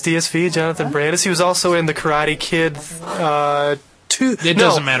 Sequest DSV, Jonathan Brandis. He was also in the Karate Kid 2. It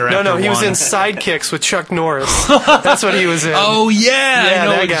doesn't matter No, after he was one. in Sidekicks with Chuck Norris. That's what he was in. Oh yeah, yeah, I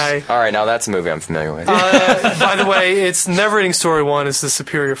know that it's- guy. All right, now that's a movie I'm familiar with. By the way, it's Neverending Story 1 is the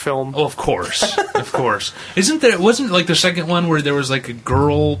superior film. Oh, of course, of course. Wasn't like the second one where there was like a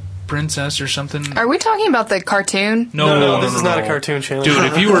girl princess or something? Are we talking about the cartoon? No, this is not a cartoon channel. Dude,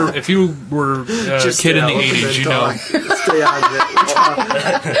 if you were a kid in the 80s, you know. Stay out of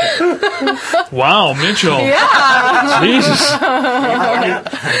it. Wow, Mitchell. Yeah. Jesus.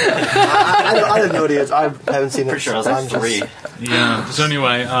 I didn't know what it is. I haven't seen it. Pretty sure I was like 3. Yeah. So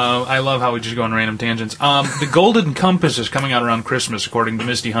anyway, I love how we just go on random tangents. The Golden Compass is coming out around Christmas, according to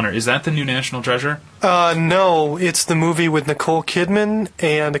Misty Hunter. Is that the new National Treasure? No, it's the movie with Nicole Kidman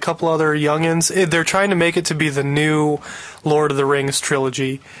and a couple other youngins. They're trying to make it to be the new Lord of the Rings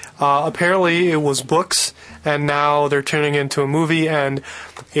trilogy. Apparently, it was books, and now they're turning it into a movie, and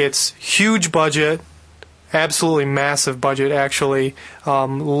it's huge budget, absolutely massive budget, actually.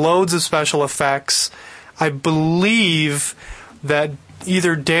 Loads of special effects. I believe that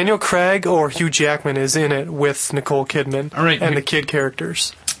either Daniel Craig or Hugh Jackman is in it with Nicole Kidman All right. and the kid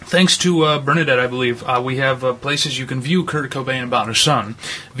characters. Thanks to Bernadette, I believe, we have places you can view Kurt Cobain About His Son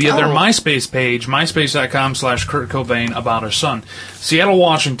via their MySpace page, myspace.com/Kurt Cobain About His Son. Seattle,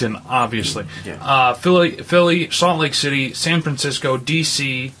 Washington, obviously. Yeah. Philly, Salt Lake City, San Francisco,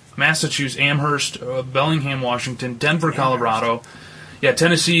 D.C., Massachusetts, Amherst, Bellingham, Washington, Denver, Colorado. Yeah,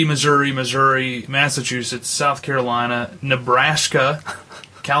 Tennessee, Missouri, Massachusetts, South Carolina, Nebraska,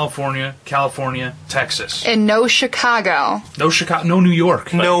 California, Texas. And no Chicago. No Chicago, no New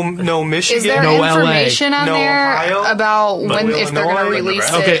York. No Michigan. Is there No LA. information on No there Ohio. about when if they're going to Illinois. release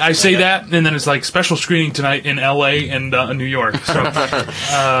it? Okay, I say that, and then it's like special screening tonight in L.A. and New York.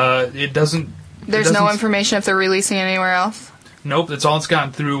 So it doesn't. There's it no doesn't- information if they're releasing it anywhere else. Nope, that's all it's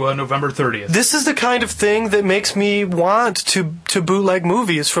gotten through November 30th. This is the kind of thing that makes me want to bootleg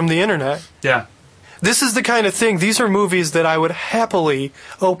movies from the internet. Yeah, This is the kind of thing. These are movies that I would happily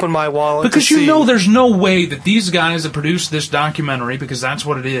open my wallet because to you see. know there's no way that these guys that produced this documentary, because that's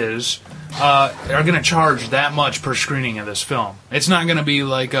what it is, are going to charge that much per screening of this film. It's not going to be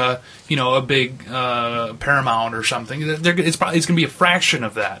like a big Paramount or something. It's going to be a fraction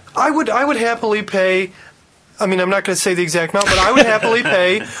of that. I would happily pay. I mean, I'm not going to say the exact amount, but I would happily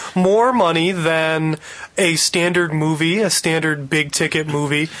pay more money than a standard movie, a standard big ticket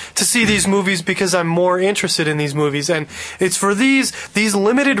movie, to see these movies because I'm more interested in these movies. And it's for these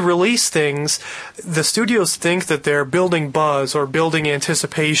limited release things. The studios think that they're building buzz or building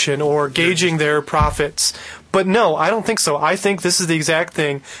anticipation or gauging their profits. But no, I don't think so. I think this is the exact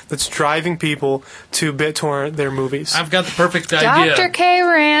thing that's driving people to BitTorrent their movies. I've got the perfect idea. Dr. K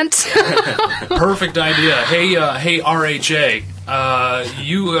rant. Perfect idea. Hey, RHA.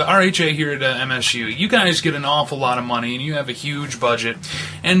 RHA here at MSU, you guys get an awful lot of money and you have a huge budget,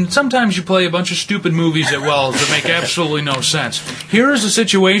 and sometimes you play a bunch of stupid movies at Wells that make absolutely no sense. Here is a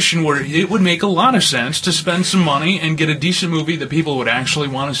situation where it would make a lot of sense to spend some money and get a decent movie that people would actually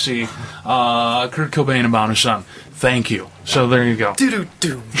want to see. Kurt Cobain About His Son. Thank you. So there you go. Do.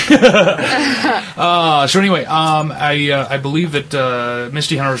 So anyway, I believe that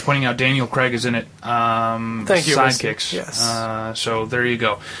Misty Hunter was pointing out Daniel Craig is in it. Thank you, Sidekicks. Misty. Yes. So there you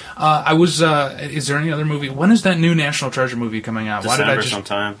go. Is there any other movie? When is that new National Treasure movie coming out? December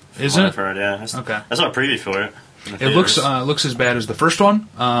sometime. Is it? it? I've heard, yeah. Okay. I saw a preview for it. It looks as bad as the first one,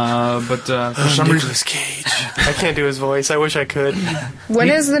 but for some reason, Nicolas Cage. I can't do his voice. I wish I could. When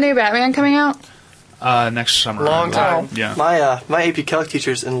is the new Batman coming out? Next summer. Long time. Yeah. My AP Calc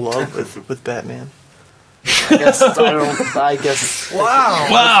teacher's in love with Batman. I guess.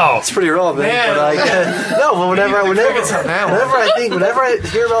 Wow. It's pretty relevant, Man. but I guess whenever I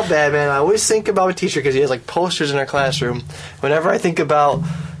hear about Batman, I always think about my teacher because he has like posters in our classroom. Whenever I think about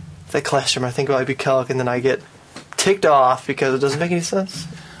that classroom, I think about AP Calc, and then I get ticked off because it doesn't make any sense.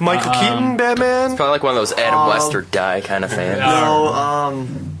 Michael Keaton, Batman. Kind of like one of those Adam West or die kind of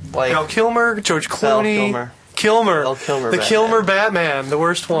fans. Like Val Kilmer, George Clooney. Kilmer. Val Kilmer The Batman. Kilmer Batman, the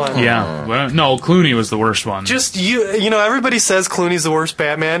worst one. Yeah. Well, no, Clooney was the worst one. Just you know, everybody says Clooney's the worst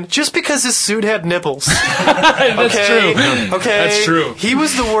Batman just because his suit had nipples. That's Okay? true. Okay, That's true. He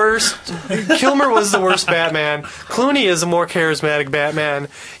was the worst. Kilmer was the worst Batman. Clooney is a more charismatic Batman.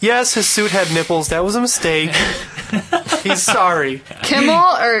 Yes, his suit had nipples. That was a mistake. He's sorry.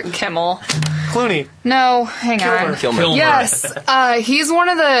 Kimmel or Kimmel? Clooney. No, hang on. Kilmer. Yes, he's one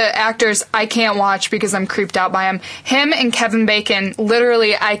of the actors I can't watch because I'm creeped out by him. Him and Kevin Bacon,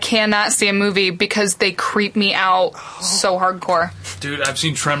 literally, I cannot see a movie because they creep me out so hardcore. Dude, I've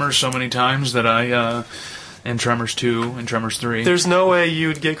seen Tremors so many times that and Tremors 2 and Tremors 3. There's no way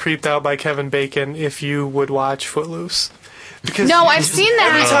you'd get creeped out by Kevin Bacon if you would watch Footloose. Because No, I've seen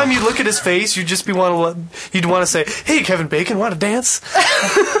that. every time you look at his face, you'd just you'd want to say, "Hey, Kevin Bacon, want to dance?"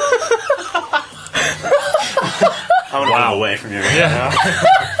 I'm going to move away from you right now.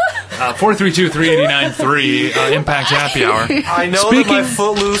 432-389-3, Impact Happy Hour. I know that my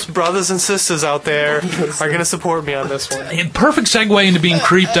Footloose brothers and sisters out there are going to support me on this one. Perfect segue into being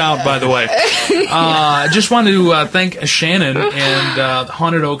creeped out, by the way. I just wanted to thank Shannon and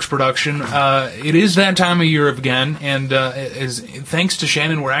Haunted Oaks Production. It is that time of year again, and thanks to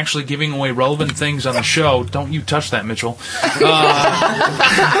Shannon, we're actually giving away relevant things on the show. Don't you touch that, Mitchell.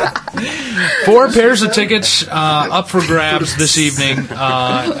 4 pairs of tickets up for grabs this evening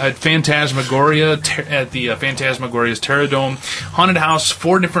at Phantasmagoria, at the Phantasmagoria's Terradome Haunted House.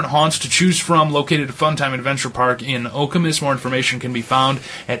 4 different haunts to choose from, located at Funtime Adventure Park in Okemos. More information can be found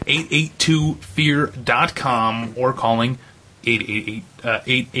at 882fear.com or calling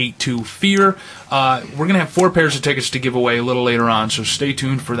 882-FEAR. We're going to have 4 pairs of tickets to give away a little later on, so stay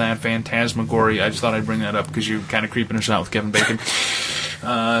tuned for that. Phantasmagoria. I just thought I'd bring that up because you're kind of creeping us out with Kevin Bacon.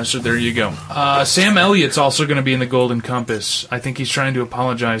 So there you go. Sam Elliott's also going to be in the Golden Compass. I think he's trying to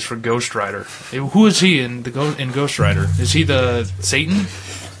apologize for Ghost Rider. Who is he in Ghost Rider? Is he the Satan?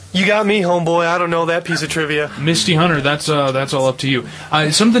 You got me, homeboy. I don't know that piece of trivia. Misty Hunter, that's all up to you.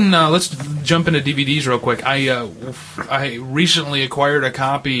 Let's jump into DVDs real quick. I recently acquired a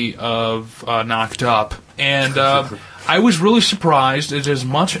copy of Knocked Up, and I was really surprised. As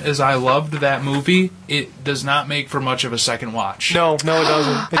much as I loved that movie, it does not make for much of a second watch. No, it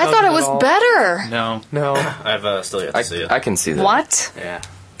doesn't. I thought it was better. No. I've still yet to see it. I can see that. What? Yeah.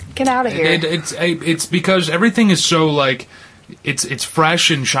 Get out of here. It's because everything is so like it's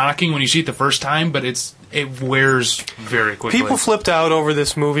fresh and shocking when you see it the first time, but it wears very quickly. People flipped out over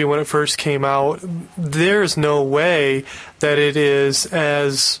this movie when it first came out. There's no way that it is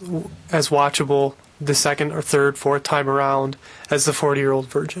as watchable the second or third, fourth time around as the 40-Year-Old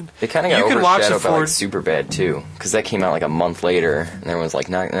Virgin. It kind of got overshadowed by like Superbad too, because that came out like a month later, and everyone's like,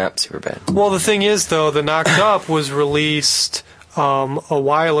 "Nah, Superbad." Well, the thing is, though, the Knocked Up was released a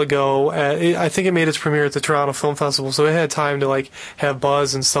while ago. I think it made its premiere at the Toronto Film Festival, so it had time to like have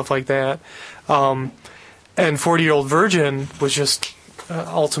buzz and stuff like that. And 40-Year-Old Virgin was just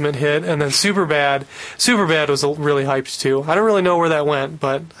ultimate hit, and then Superbad was really hyped too. I don't really know where that went,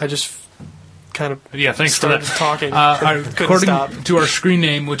 but I just kind of thanks for that. Talking. According to our screen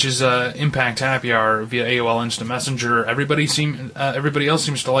name, which is Impact Happy Hour via AOL Instant Messenger, everybody else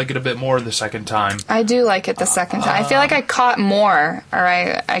seems to like it a bit more the second time. I do like it the second time. I feel like I caught more, or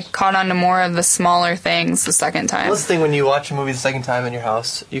I caught on to more of the smaller things the second time. Well, that's the thing when you watch a movie the second time in your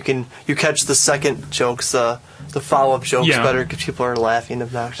house, you catch the second jokes, the follow-up jokes Yeah. better because people are laughing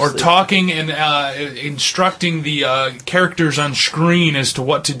obnoxiously. Or talking and instructing the characters on screen as to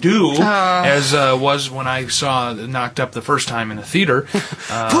what to do, as was when I saw Knocked Up the first time in a theater.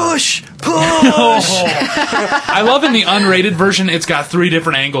 push! I love in the unrated version, it's got 3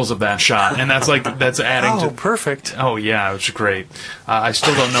 different angles of that shot, and that's adding Oh, to. perfect. Oh yeah, it was great. I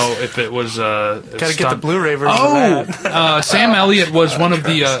still don't know if it was. Got to get the Blu-ray version Oh, of that. Sam Elliott was one of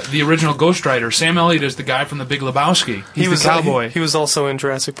the original Ghost Rider. Sam Elliott is the guy from The Big Lebowski. He's the cowboy. He was also in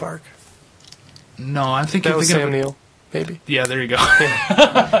Jurassic Park. No, I think That you're was thinking Sam of Neill, maybe. Yeah, there you go.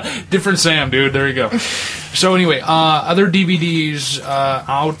 Different Sam, dude. There you go. So anyway, other DVDs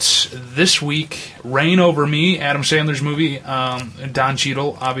out this week. Reign Over Me, Adam Sandler's movie. Don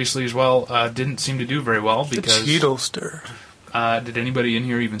Cheadle, obviously, as well. Didn't seem to do very well because... The Cheadlester. Did anybody in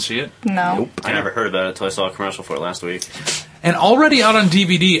here even see it? No. I never heard about it until I saw a commercial for it last week. And already out on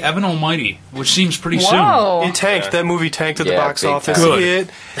DVD, Evan Almighty, which seems pretty Whoa. It tanked. That movie tanked at the Yeah, box big office. time. Good.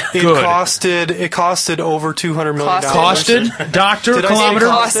 It Good. costed over $200 million. soon. Costed? Doctor? Did I say Kilometer?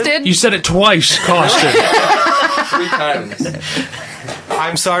 Costed? You said it twice. Costed. 3 times.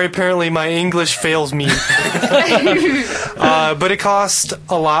 I'm sorry, apparently my English fails me. But it cost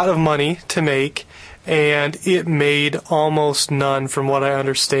a lot of money to make, and it made almost none from what I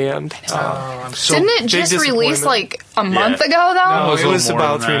understand. I'm so Didn't it big just release disappointment. like a month Yeah. ago, though? No, it was more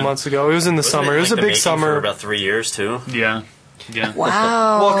about than 3 that. months ago. It was in the summer. It was a the big making summer. for about 3 years too. Yeah. Yeah.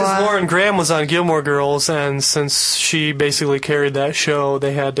 Wow. Well, because Lauren Graham was on Gilmore Girls, and since she basically carried that show,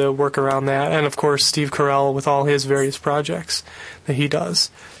 they had to work around that. And of course, Steve Carell with all his various projects that he does.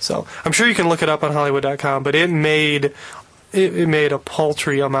 So I'm sure you can look it up on Hollywood.com, but it made a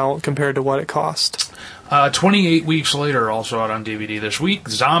paltry amount compared to what it cost. 28 weeks later, also out on DVD this week,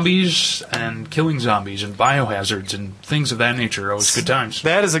 Zombies and Killing Zombies and Biohazards and things of that nature. Always good times.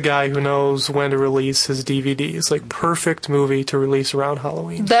 That is a guy who knows when to release his DVDs. Like, perfect movie to release around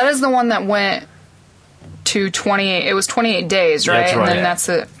Halloween. That is the one that went to 28. It was 28 days, right? That's right. And then that's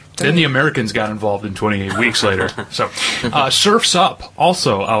it. Then the Americans got involved in 28 weeks later. So, Surf's Up,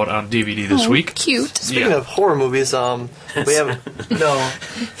 also out on DVD this week. Cute. Speaking of horror movies, we have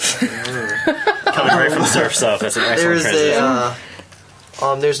Coming right from Surf's Up. That's an excellent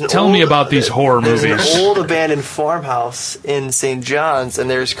transition. there's an Tell old, me about these horror There's movies. an old abandoned farmhouse in St. John's, and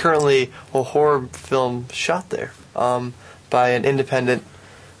there's currently a horror film shot there by an independent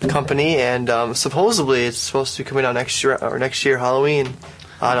company, and supposedly it's supposed to be coming out next year Halloween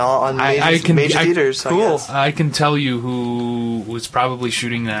on major theaters. Cool. I can tell you who was probably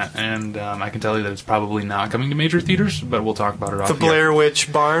shooting that, and I can tell you that it's probably not coming to major theaters, but we'll talk about it off The here. Blair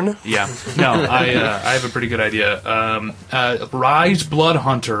Witch Barn. Yeah. No, I have a pretty good idea. Rise Blood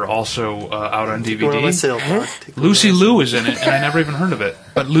Hunter, also out on DVD. Lucy Liu is in it, and I never even heard of it.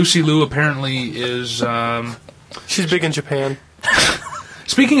 But Lucy Liu apparently is... She's big in Japan.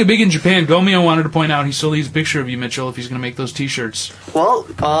 Speaking of big in Japan, Gomeo wanted to point out he still needs a picture of you, Mitchell, if he's going to make those T-shirts. Well,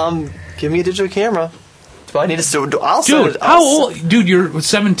 give me a digital camera. Do I need to? I'll send Dude, it. how old? Dude, you're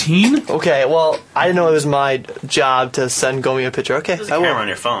 17? Okay, well, I didn't know it was my job to send Gomi a picture. Okay, There's a I will. camera on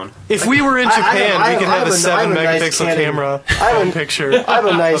your phone. If we were in Japan, we could have a 7 nice megapixel Canon- camera I have a- picture. I have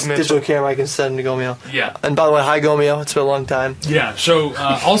a nice of Mitchell. digital camera I can send to Gomeo. Yeah. And by the way, hi Gomeo. It's been a long time. Yeah, so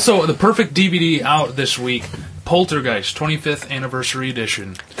also the perfect DVD out this week, Poltergeist, 25th Anniversary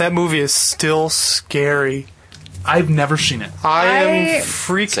Edition. That movie is still scary. I've never seen it. I am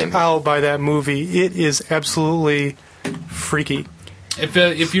freaked Same. out by that movie. It is absolutely freaky.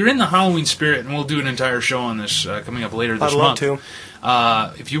 If you're in the Halloween spirit, and we'll do an entire show on this coming up later this I'd love month. to.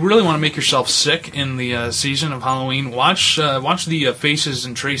 If you really want to make yourself sick in the season of Halloween, watch the Faces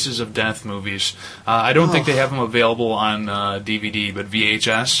and Traces of Death movies. I don't think they have them available on DVD, but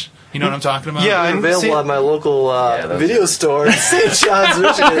VHS. You know what I'm talking about? Yeah, They're and available see- at my local those video store in St. John's,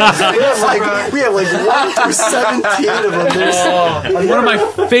 Michigan. we have like 1 through 17 of them. There's, One of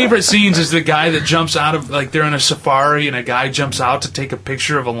my favorite scenes is the guy that jumps out of, like, they're in a safari and a guy jumps out to take a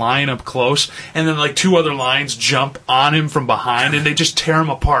picture of a lion up close, and then, like, 2 other lions jump on him from behind and they just tear him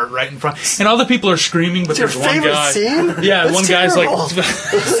apart right in front. And all the people are screaming, but your there's one favorite guy. scene? Yeah, That's one guy's terrible. like.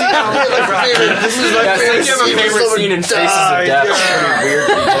 this is my favorite You have a favorite scene in Faces of Death. It's pretty weird.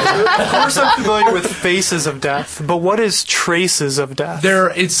 Of course, I'm familiar with Faces of Death, but what is Traces of Death?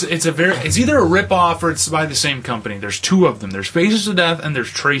 It's either a rip-off or it's by the same company. There's 2 of them. There's Faces of Death and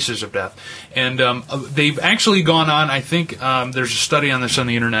there's Traces of Death. And they've actually gone on, I think there's a study on this on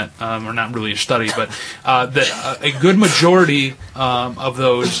the internet, or not really a study, but that a good majority of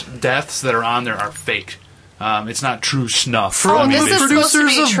those deaths that are on there are fake. It's not true snuff. From this the is supposed to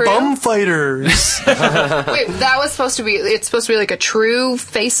producers be of true? Bum Fighters. Wait, that was supposed to be. It's supposed to be like a true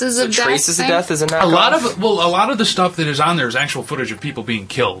Faces of Death. Traces of thing? Death is a knockoff. A lot of the stuff that is on there is actual footage of people being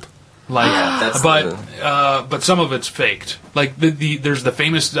killed. Like, but some of it's faked. Like there's the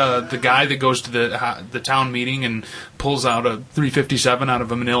famous the guy that goes to the town meeting and pulls out a 357 out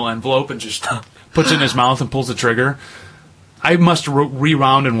of a manila envelope and just puts it in his mouth and pulls the trigger. I must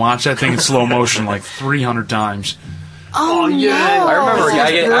rewound and watch that thing in slow motion like 300 times. Oh yeah!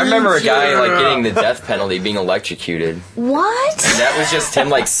 I remember a guy like getting the death penalty, being electrocuted. What? And that was just him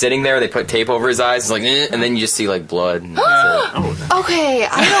like sitting there. They put tape over his eyes, like, and then you just see like blood. And Okay,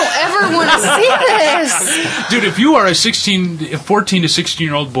 I don't ever want to see this. Dude, if you are a 14 to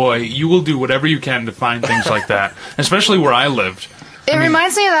 16-year-old boy, you will do whatever you can to find things like that, especially where I lived. It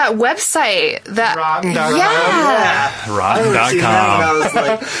reminds me of that website. That Rotten.com. Yeah. Rotten.com. I remember seeing that when I was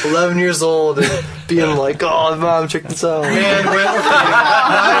like 11 years old and being like, "Oh, Mom, check this out." Man,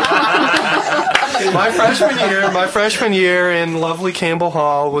 my freshman year in lovely Campbell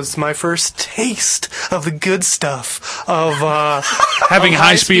Hall was my first taste of the good stuff of having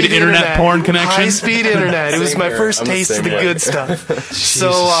high-speed internet porn connection. High-speed internet. It was my first I'm the taste of same the way. good stuff.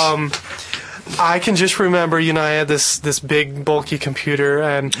 So, I can just remember, I had this big, bulky computer,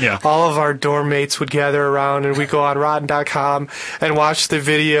 and all of our dorm mates would gather around, and we'd go on Rotten.com and watch the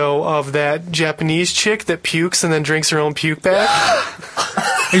video of that Japanese chick that pukes and then drinks her own puke back.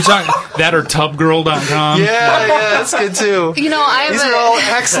 Are you talking that or tubgirl.com? Yeah, that's good too. these are all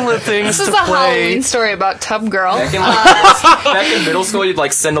excellent things This is to a play. Halloween story about Tub Girl. back in middle school, you'd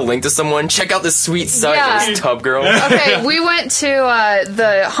like send a link to someone. Check out this sweet site. Yeah. It's Tub Girl. Okay, we went to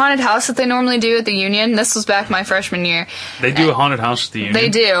the haunted house that they normally do at the Union. This was back my freshman year. They do a haunted house at the Union. They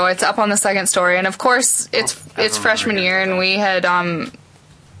do. It's up on the second story, and of course, it's freshman year, and we had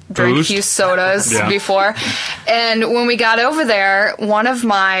drank a few sodas before. And when we got over there, one of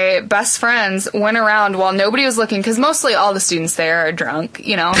my best friends went around while nobody was looking, because mostly all the students there are drunk,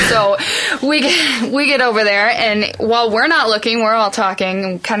 So we get over there, and while we're not looking, we're all talking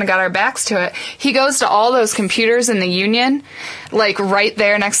and kind of got our backs to it. He goes to all those computers in the Union, like right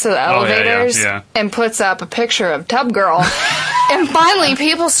there next to the elevators, and puts up a picture of Tub Girl. And finally,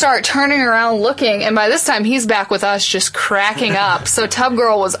 people start turning around looking, and by this time, he's back with us just cracking up. So Tub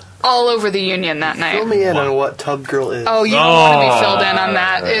Girl was all over the Union that night. Fill me in on what Tub Girl is. Oh, you don't want to be filled in on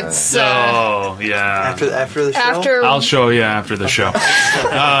that. It's after the show. I'll show you after the show.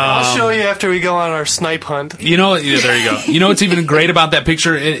 I'll show you after we go on our snipe hunt. There you go. What's even great about that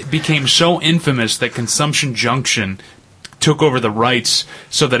picture? It became so infamous that Consumption Junction took over the rights,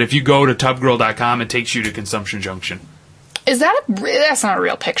 so that if you go to tubgirl.com, it takes you to Consumption Junction. that's not a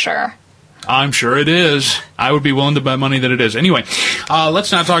real picture. I'm sure it is. I would be willing to bet money that it is. Anyway,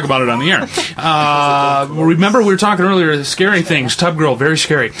 let's not talk about it on the air. Remember, we were talking earlier, scary things. Tub Girl, very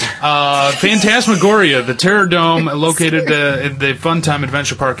scary. Phantasmagoria, the Terror Dome, located at the Funtime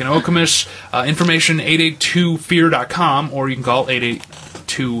Adventure Park in Okemos. Information, 882fear.com, or you can call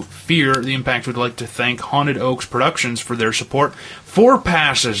 882-FEAR. The Impact would like to thank Haunted Oaks Productions for their support. 4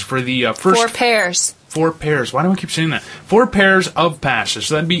 passes for the first... 4 pairs. 4 pairs. Why do I keep saying that? 4 pairs of passes.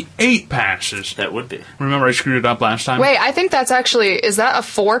 So that'd be 8 passes. That would be. Remember I screwed it up last time? Wait, I think that's actually... Is that a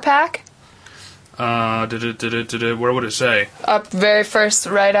 4-pack? Where would it say? Up very first,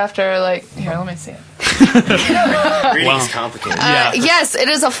 right after, here, let me see it. Reading's complicated. Yes, it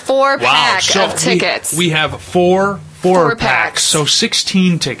is a 4-pack of tickets. We have 4 4-packs, so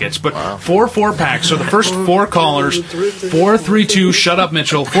 16 tickets, but 4 4-packs. So the first 4 callers, 432, shut up,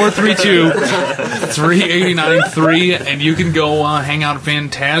 Mitchell, 432-389-3, and you can go hang out at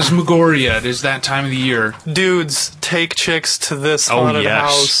Phantasmagoria. It is that time of the year. Dudes, take chicks to this haunted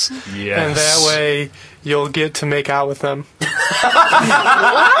house, and that way you'll get to make out with them.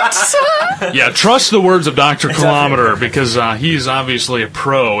 What? Yeah, trust the words of Dr. Kilometer, because he's obviously a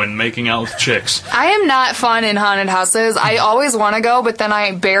pro in making out with chicks. I am not fun in haunted houses. I always want to go, but then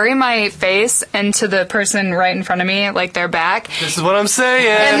I bury my face into the person right in front of me, like their back. This is what I'm saying.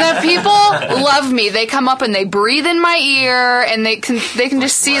 And the people love me. They come up and they breathe in my ear, and they can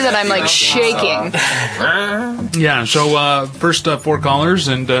just see that I'm like shaking. Yeah, so first 4 callers,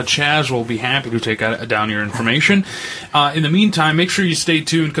 and Chaz will be happy to take down your information. In the meantime, make sure you stay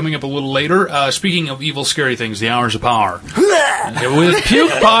tuned. Coming up a little later, speaking of evil, scary things, the Hours of Power. With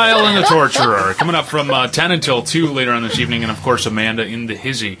Puke Pile and the Torturer. Coming up from 10 until 2 later on this evening, and of course Amanda in the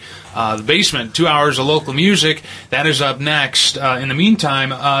Hizzy. The Basement, 2 hours of local music. That is up next. In the meantime,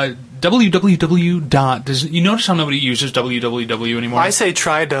 www. You notice how nobody uses www anymore? I say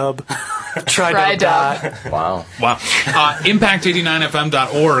tridub. Tri-dub. Wow. Wow.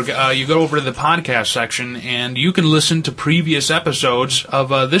 Impact89fm.org. You go over to the podcast section, and you can listen to previous episodes of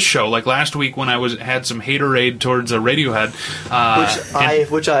this show. Like last week when I had some haterade towards Radiohead.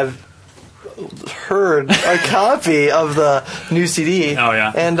 Which I've heard a copy of the new CD. Oh,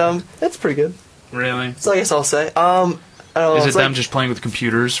 yeah. And it's pretty good. Really? So I guess I'll say. I don't know, Is it them just playing with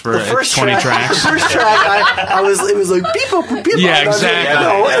computers for the first 20 track, tracks? The first track, it was like beep up, beep up. Yeah, exactly.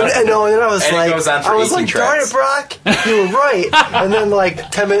 And then I was And it like, goes on for I was 18 like, darn it, tracks. Brock, you were right. And then like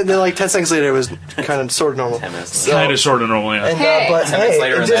 10 seconds later, it was kind of sort of normal. 10 minutes. So, Kind of, sort of normal, yeah. and, but 10 minutes hey,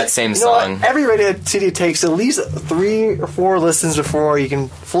 later it in just- that same you know what? song. Every Radiohead CD takes at least 3 or 4 listens before you can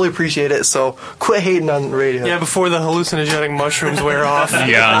fully appreciate it. So quit hating on Radiohead. Yeah, before the hallucinogenic mushrooms wear off.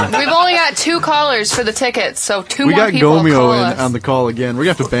 Yeah. We've only got 2 callers for the tickets, so 2 We more got people call Gomeo us. on the call again. We're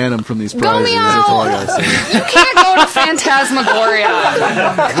going to have to ban him from these prizes. Gomeo! That's all I got to say. You can't go to Phantasmagoria.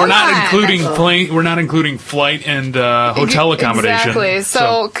 We're not on. including plane. We're not including flight and hotel accommodation. Exactly.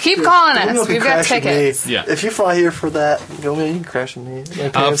 So keep calling Gomeo us. can We've got crash with tickets. me. Yeah. If you fly here for that, Gomeo, you can crash with me. My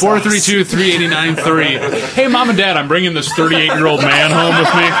parents' house. 432-389-3. Hey, Mom and Dad, I'm bringing this 38-year-old man home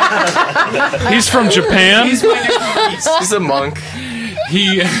with me. He's from Japan. He's a monk.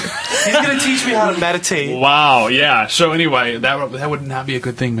 He's going to teach me how to meditate. Wow, yeah. So anyway, that would not be a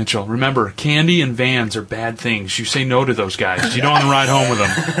good thing, Mitchell. Remember, candy and vans are bad things. You say no to those guys. You don't want to ride home with them.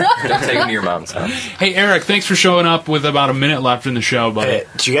 Don't take him to your mom's house. Hey, Eric, thanks for showing up with about a minute left in the show, buddy. Hey,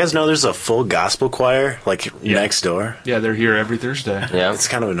 do you guys know there's a full gospel choir next door? Yeah, they're here every Thursday. Yeah. It's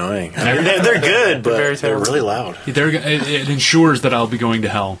kind of annoying. I mean, they're good, but very they're really loud. It ensures that I'll be going to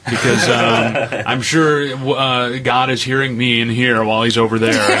hell because I'm sure God is hearing me in here while he's over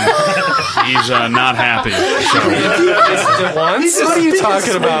there, and he's not happy. So. What are you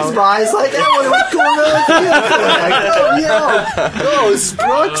talking about? He's like, hey, what's going on here? It's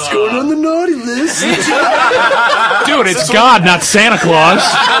Brock's going on the naughty list. Dude, it's God, not Santa Claus.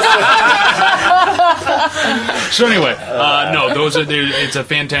 So anyway, it's a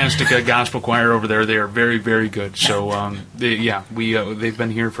fantastic gospel choir over there. They are very, very good. So they've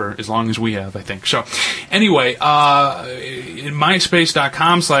been here for as long as we have, I think. So anyway, in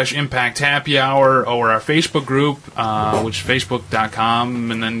myspace.com/Impact Happy Hour or our Facebook group, which is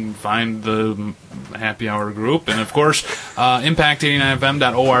facebook.com, and then find the Happy Hour group, and of course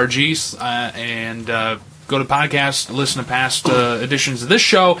impact89fm.org, and go to podcasts, listen to past editions of this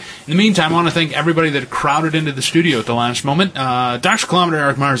show. In the meantime, I want to thank everybody that crowded into the studio at the last moment. Dr. Kilometer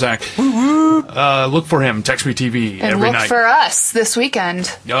Eric Marzak. Look for him, Text Me TV, And every look night. for us this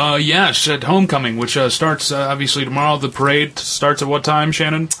weekend. Yes, at Homecoming, which starts obviously tomorrow. The parade starts at what time,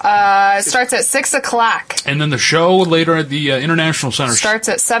 Shannon? It starts at 6 o'clock. And then the show later at the International Center. Starts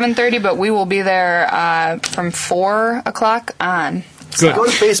at 7:30, but we will be there from 4 o'clock on. Good. Go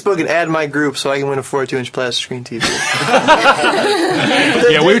to Facebook and add my group so I can win a 42-inch plastic screen TV.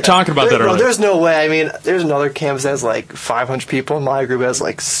 Yeah, we were talking about that earlier. There's no way. I mean, there's another campus that has like 500 people, and my group has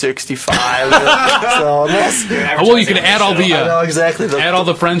like 65. So unless, well, you can add all the I know exactly add all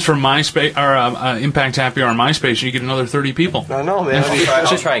the friends from MySpace or Impact Happy Hour on MySpace, and you get another 30 people. I know, man.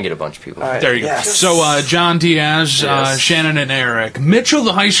 I'll try and get a bunch of people. All right. There you Yes. go. So, John Diaz, Shannon and Eric, Mitchell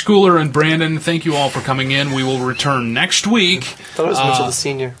the high schooler, and Brandon, thank you all for coming in. We will return next week. I thought it was Mitchell the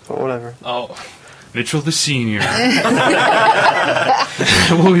senior, but whatever. Oh, Mitchell the senior.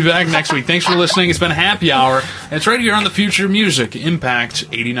 We'll be back next week. Thanks for listening. It's been Happy Hour. It's right here on the Future Music, Impact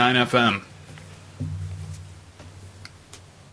 89 FM.